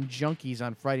Bourbon Junkies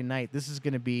on Friday night. This is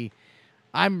going to be...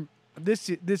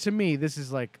 This to me, this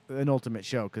is like an ultimate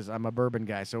show because I'm a bourbon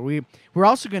guy. So we're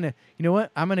also gonna, you know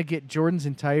what? I'm gonna get Jordan's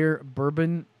entire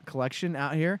bourbon collection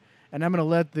out here, and I'm gonna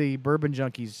let the Bourbon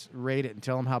Junkies rate it and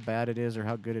tell them how bad it is or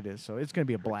how good it is. So it's gonna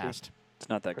be a blast. It's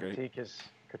not that great.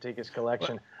 Critique his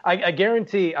collection. I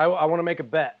guarantee. I want to make a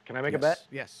bet. Can I make a bet?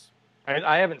 Yes.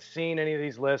 I haven't seen any of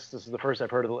these lists. This is the first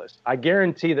I've heard of the list. I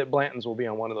guarantee that Blanton's will be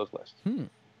on one of those lists.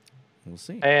 We'll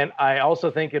see. And I also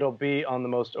think it'll be on the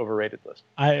most overrated list.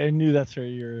 I knew that's where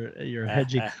you're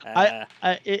hedging.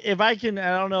 If I can,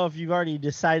 I don't know if you've already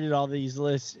decided all these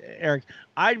lists, Eric.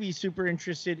 I'd be super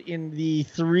interested in the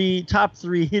top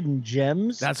 3 hidden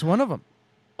gems. That's one of them.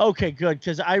 Okay, good,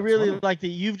 because I really like that.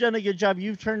 You've done a good job.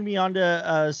 You've turned me on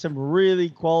to some really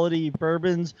quality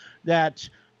bourbons that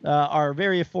are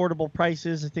very affordable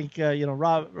prices. I think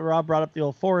Rob brought up the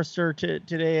Old Forester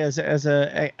today as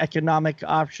a economic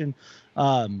option.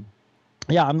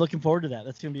 Yeah, I'm looking forward to that.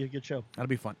 That's gonna be a good show. That'll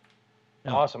be fun.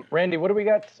 Yeah. Awesome, Randy. What do we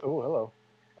got? Oh, hello.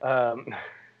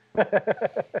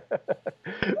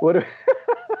 What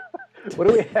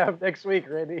do we have next week,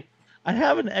 Randy? I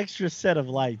have an extra set of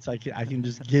lights I can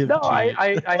just give. No, to you.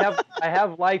 I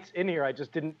have lights in here. I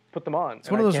just didn't put them on.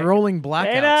 It's one of those rolling blackouts.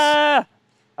 Anna!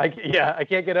 I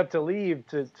can't get up to leave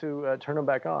to turn them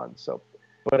back on. So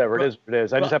whatever it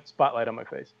is. I just have a spotlight on my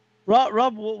face.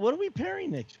 Rob, what are we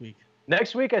pairing next week?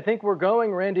 Next week, I think we're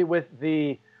going, Randy, with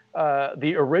the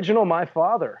original My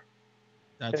Father.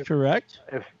 That's correct.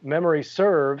 If memory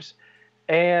serves.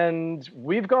 And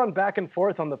we've gone back and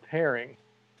forth on the pairing.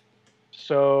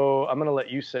 So I'm going to let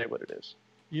you say what it is.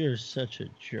 You're such a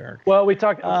jerk. Well, we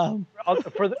talked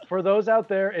for those out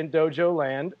there in Dojo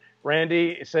Land.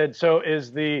 Randy said, so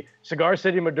is the Cigar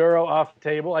City Maduro off the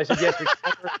table? I said, yes, we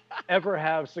ever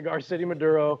have Cigar City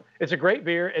Maduro. It's a great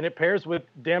beer, and it pairs with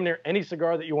damn near any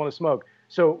cigar that you want to smoke.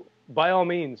 So by all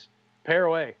means, pair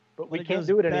away. But we can't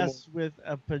do it anymore. Best with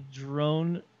a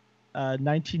Padron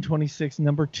 1926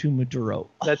 number 2 Maduro.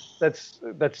 That's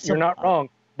you're not wrong.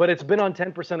 But it's been on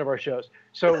 10% of our shows.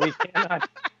 So we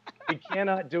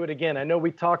cannot do it again. I know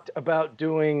we talked about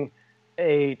doing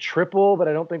a triple, but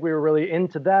I don't think we were really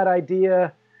into that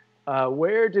idea.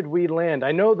 Where did we land?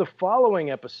 I know the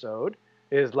following episode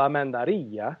is La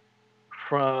Mandarilla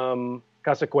from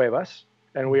Casa Cuevas,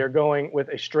 and we are going with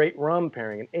a straight rum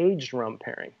pairing, an aged rum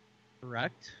pairing.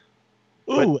 Correct.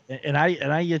 Ooh, and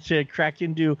I get to crack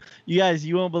into, you guys,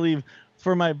 you won't believe,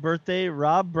 for my birthday,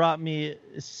 Rob brought me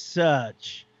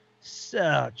such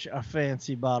a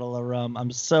fancy bottle of rum.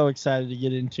 I'm so excited to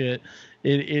get into it.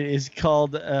 It is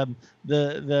called the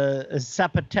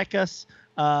Zapotecas.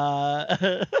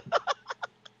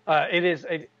 It is.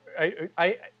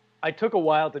 I took a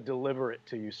while to deliver it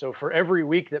to you. So for every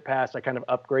week that passed, I kind of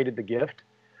upgraded the gift.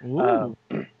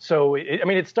 So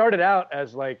it started out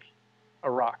as like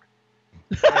a rock.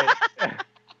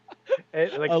 A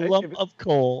lump of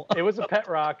coal. It was a pet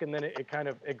rock, and then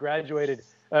it graduated.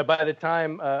 By the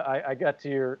time I got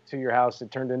to your house,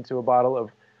 it turned into a bottle of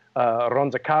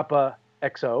Ronzacapa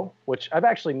XO, which I've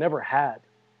actually never had.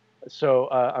 So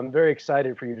I'm very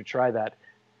excited for you to try that.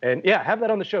 And yeah, have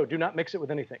that on the show. Do not mix it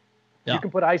with anything. Yeah. You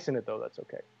can put ice in it though. That's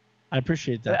okay. I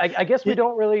appreciate that. I guess we're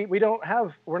not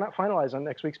finalized on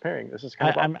next week's pairing. This is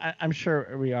kind of I'm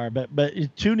sure we are, but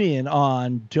tune in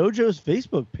on Dojo's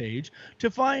Facebook page to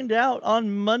find out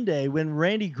on Monday when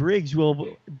Randy Griggs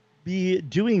will be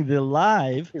doing the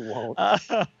live. He won't.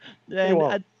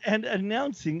 And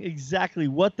announcing exactly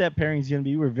what that pairing is going to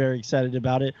be. We're very excited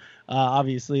about it.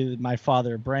 Obviously, my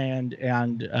father brand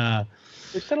and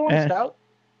is Cinnalong Stout?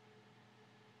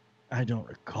 I don't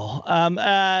recall.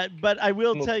 But I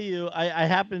will tell you, I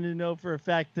happen to know for a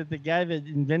fact that the guy that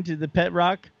invented the pet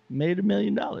rock made $1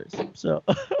 million. So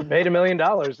made $1 million.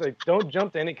 Like, don't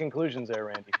jump to any conclusions there,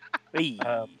 Randy.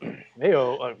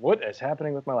 What is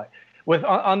happening with my life?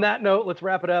 On that note, let's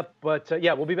wrap it up. But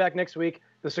yeah, we'll be back next week.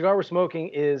 The cigar we're smoking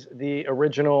is the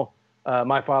original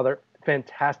My Father.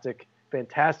 Fantastic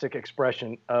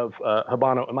expression of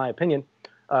Habano, in my opinion,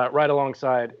 right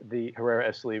alongside the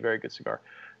Herrera Esteli. Very good cigar.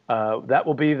 That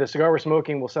will be the cigar we're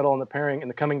smoking. We'll settle on the pairing in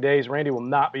the coming days. Randy will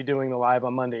not be doing the live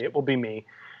on Monday. It will be me.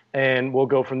 And we'll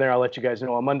go from there. I'll let you guys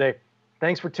know on Monday.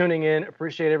 Thanks for tuning in.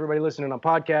 Appreciate everybody listening on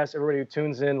podcasts, everybody who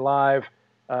tunes in live.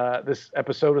 This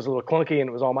episode was a little clunky, and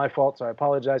it was all my fault, so I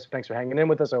apologize. Thanks for hanging in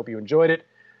with us. I hope you enjoyed it.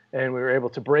 And we were able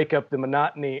to break up the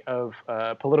monotony of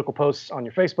political posts on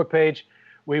your Facebook page.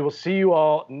 We will see you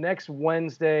all next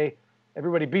Wednesday.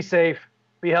 Everybody be safe,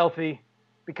 be healthy,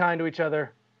 be kind to each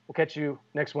other. We'll catch you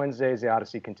next Wednesday as the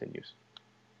Odyssey continues.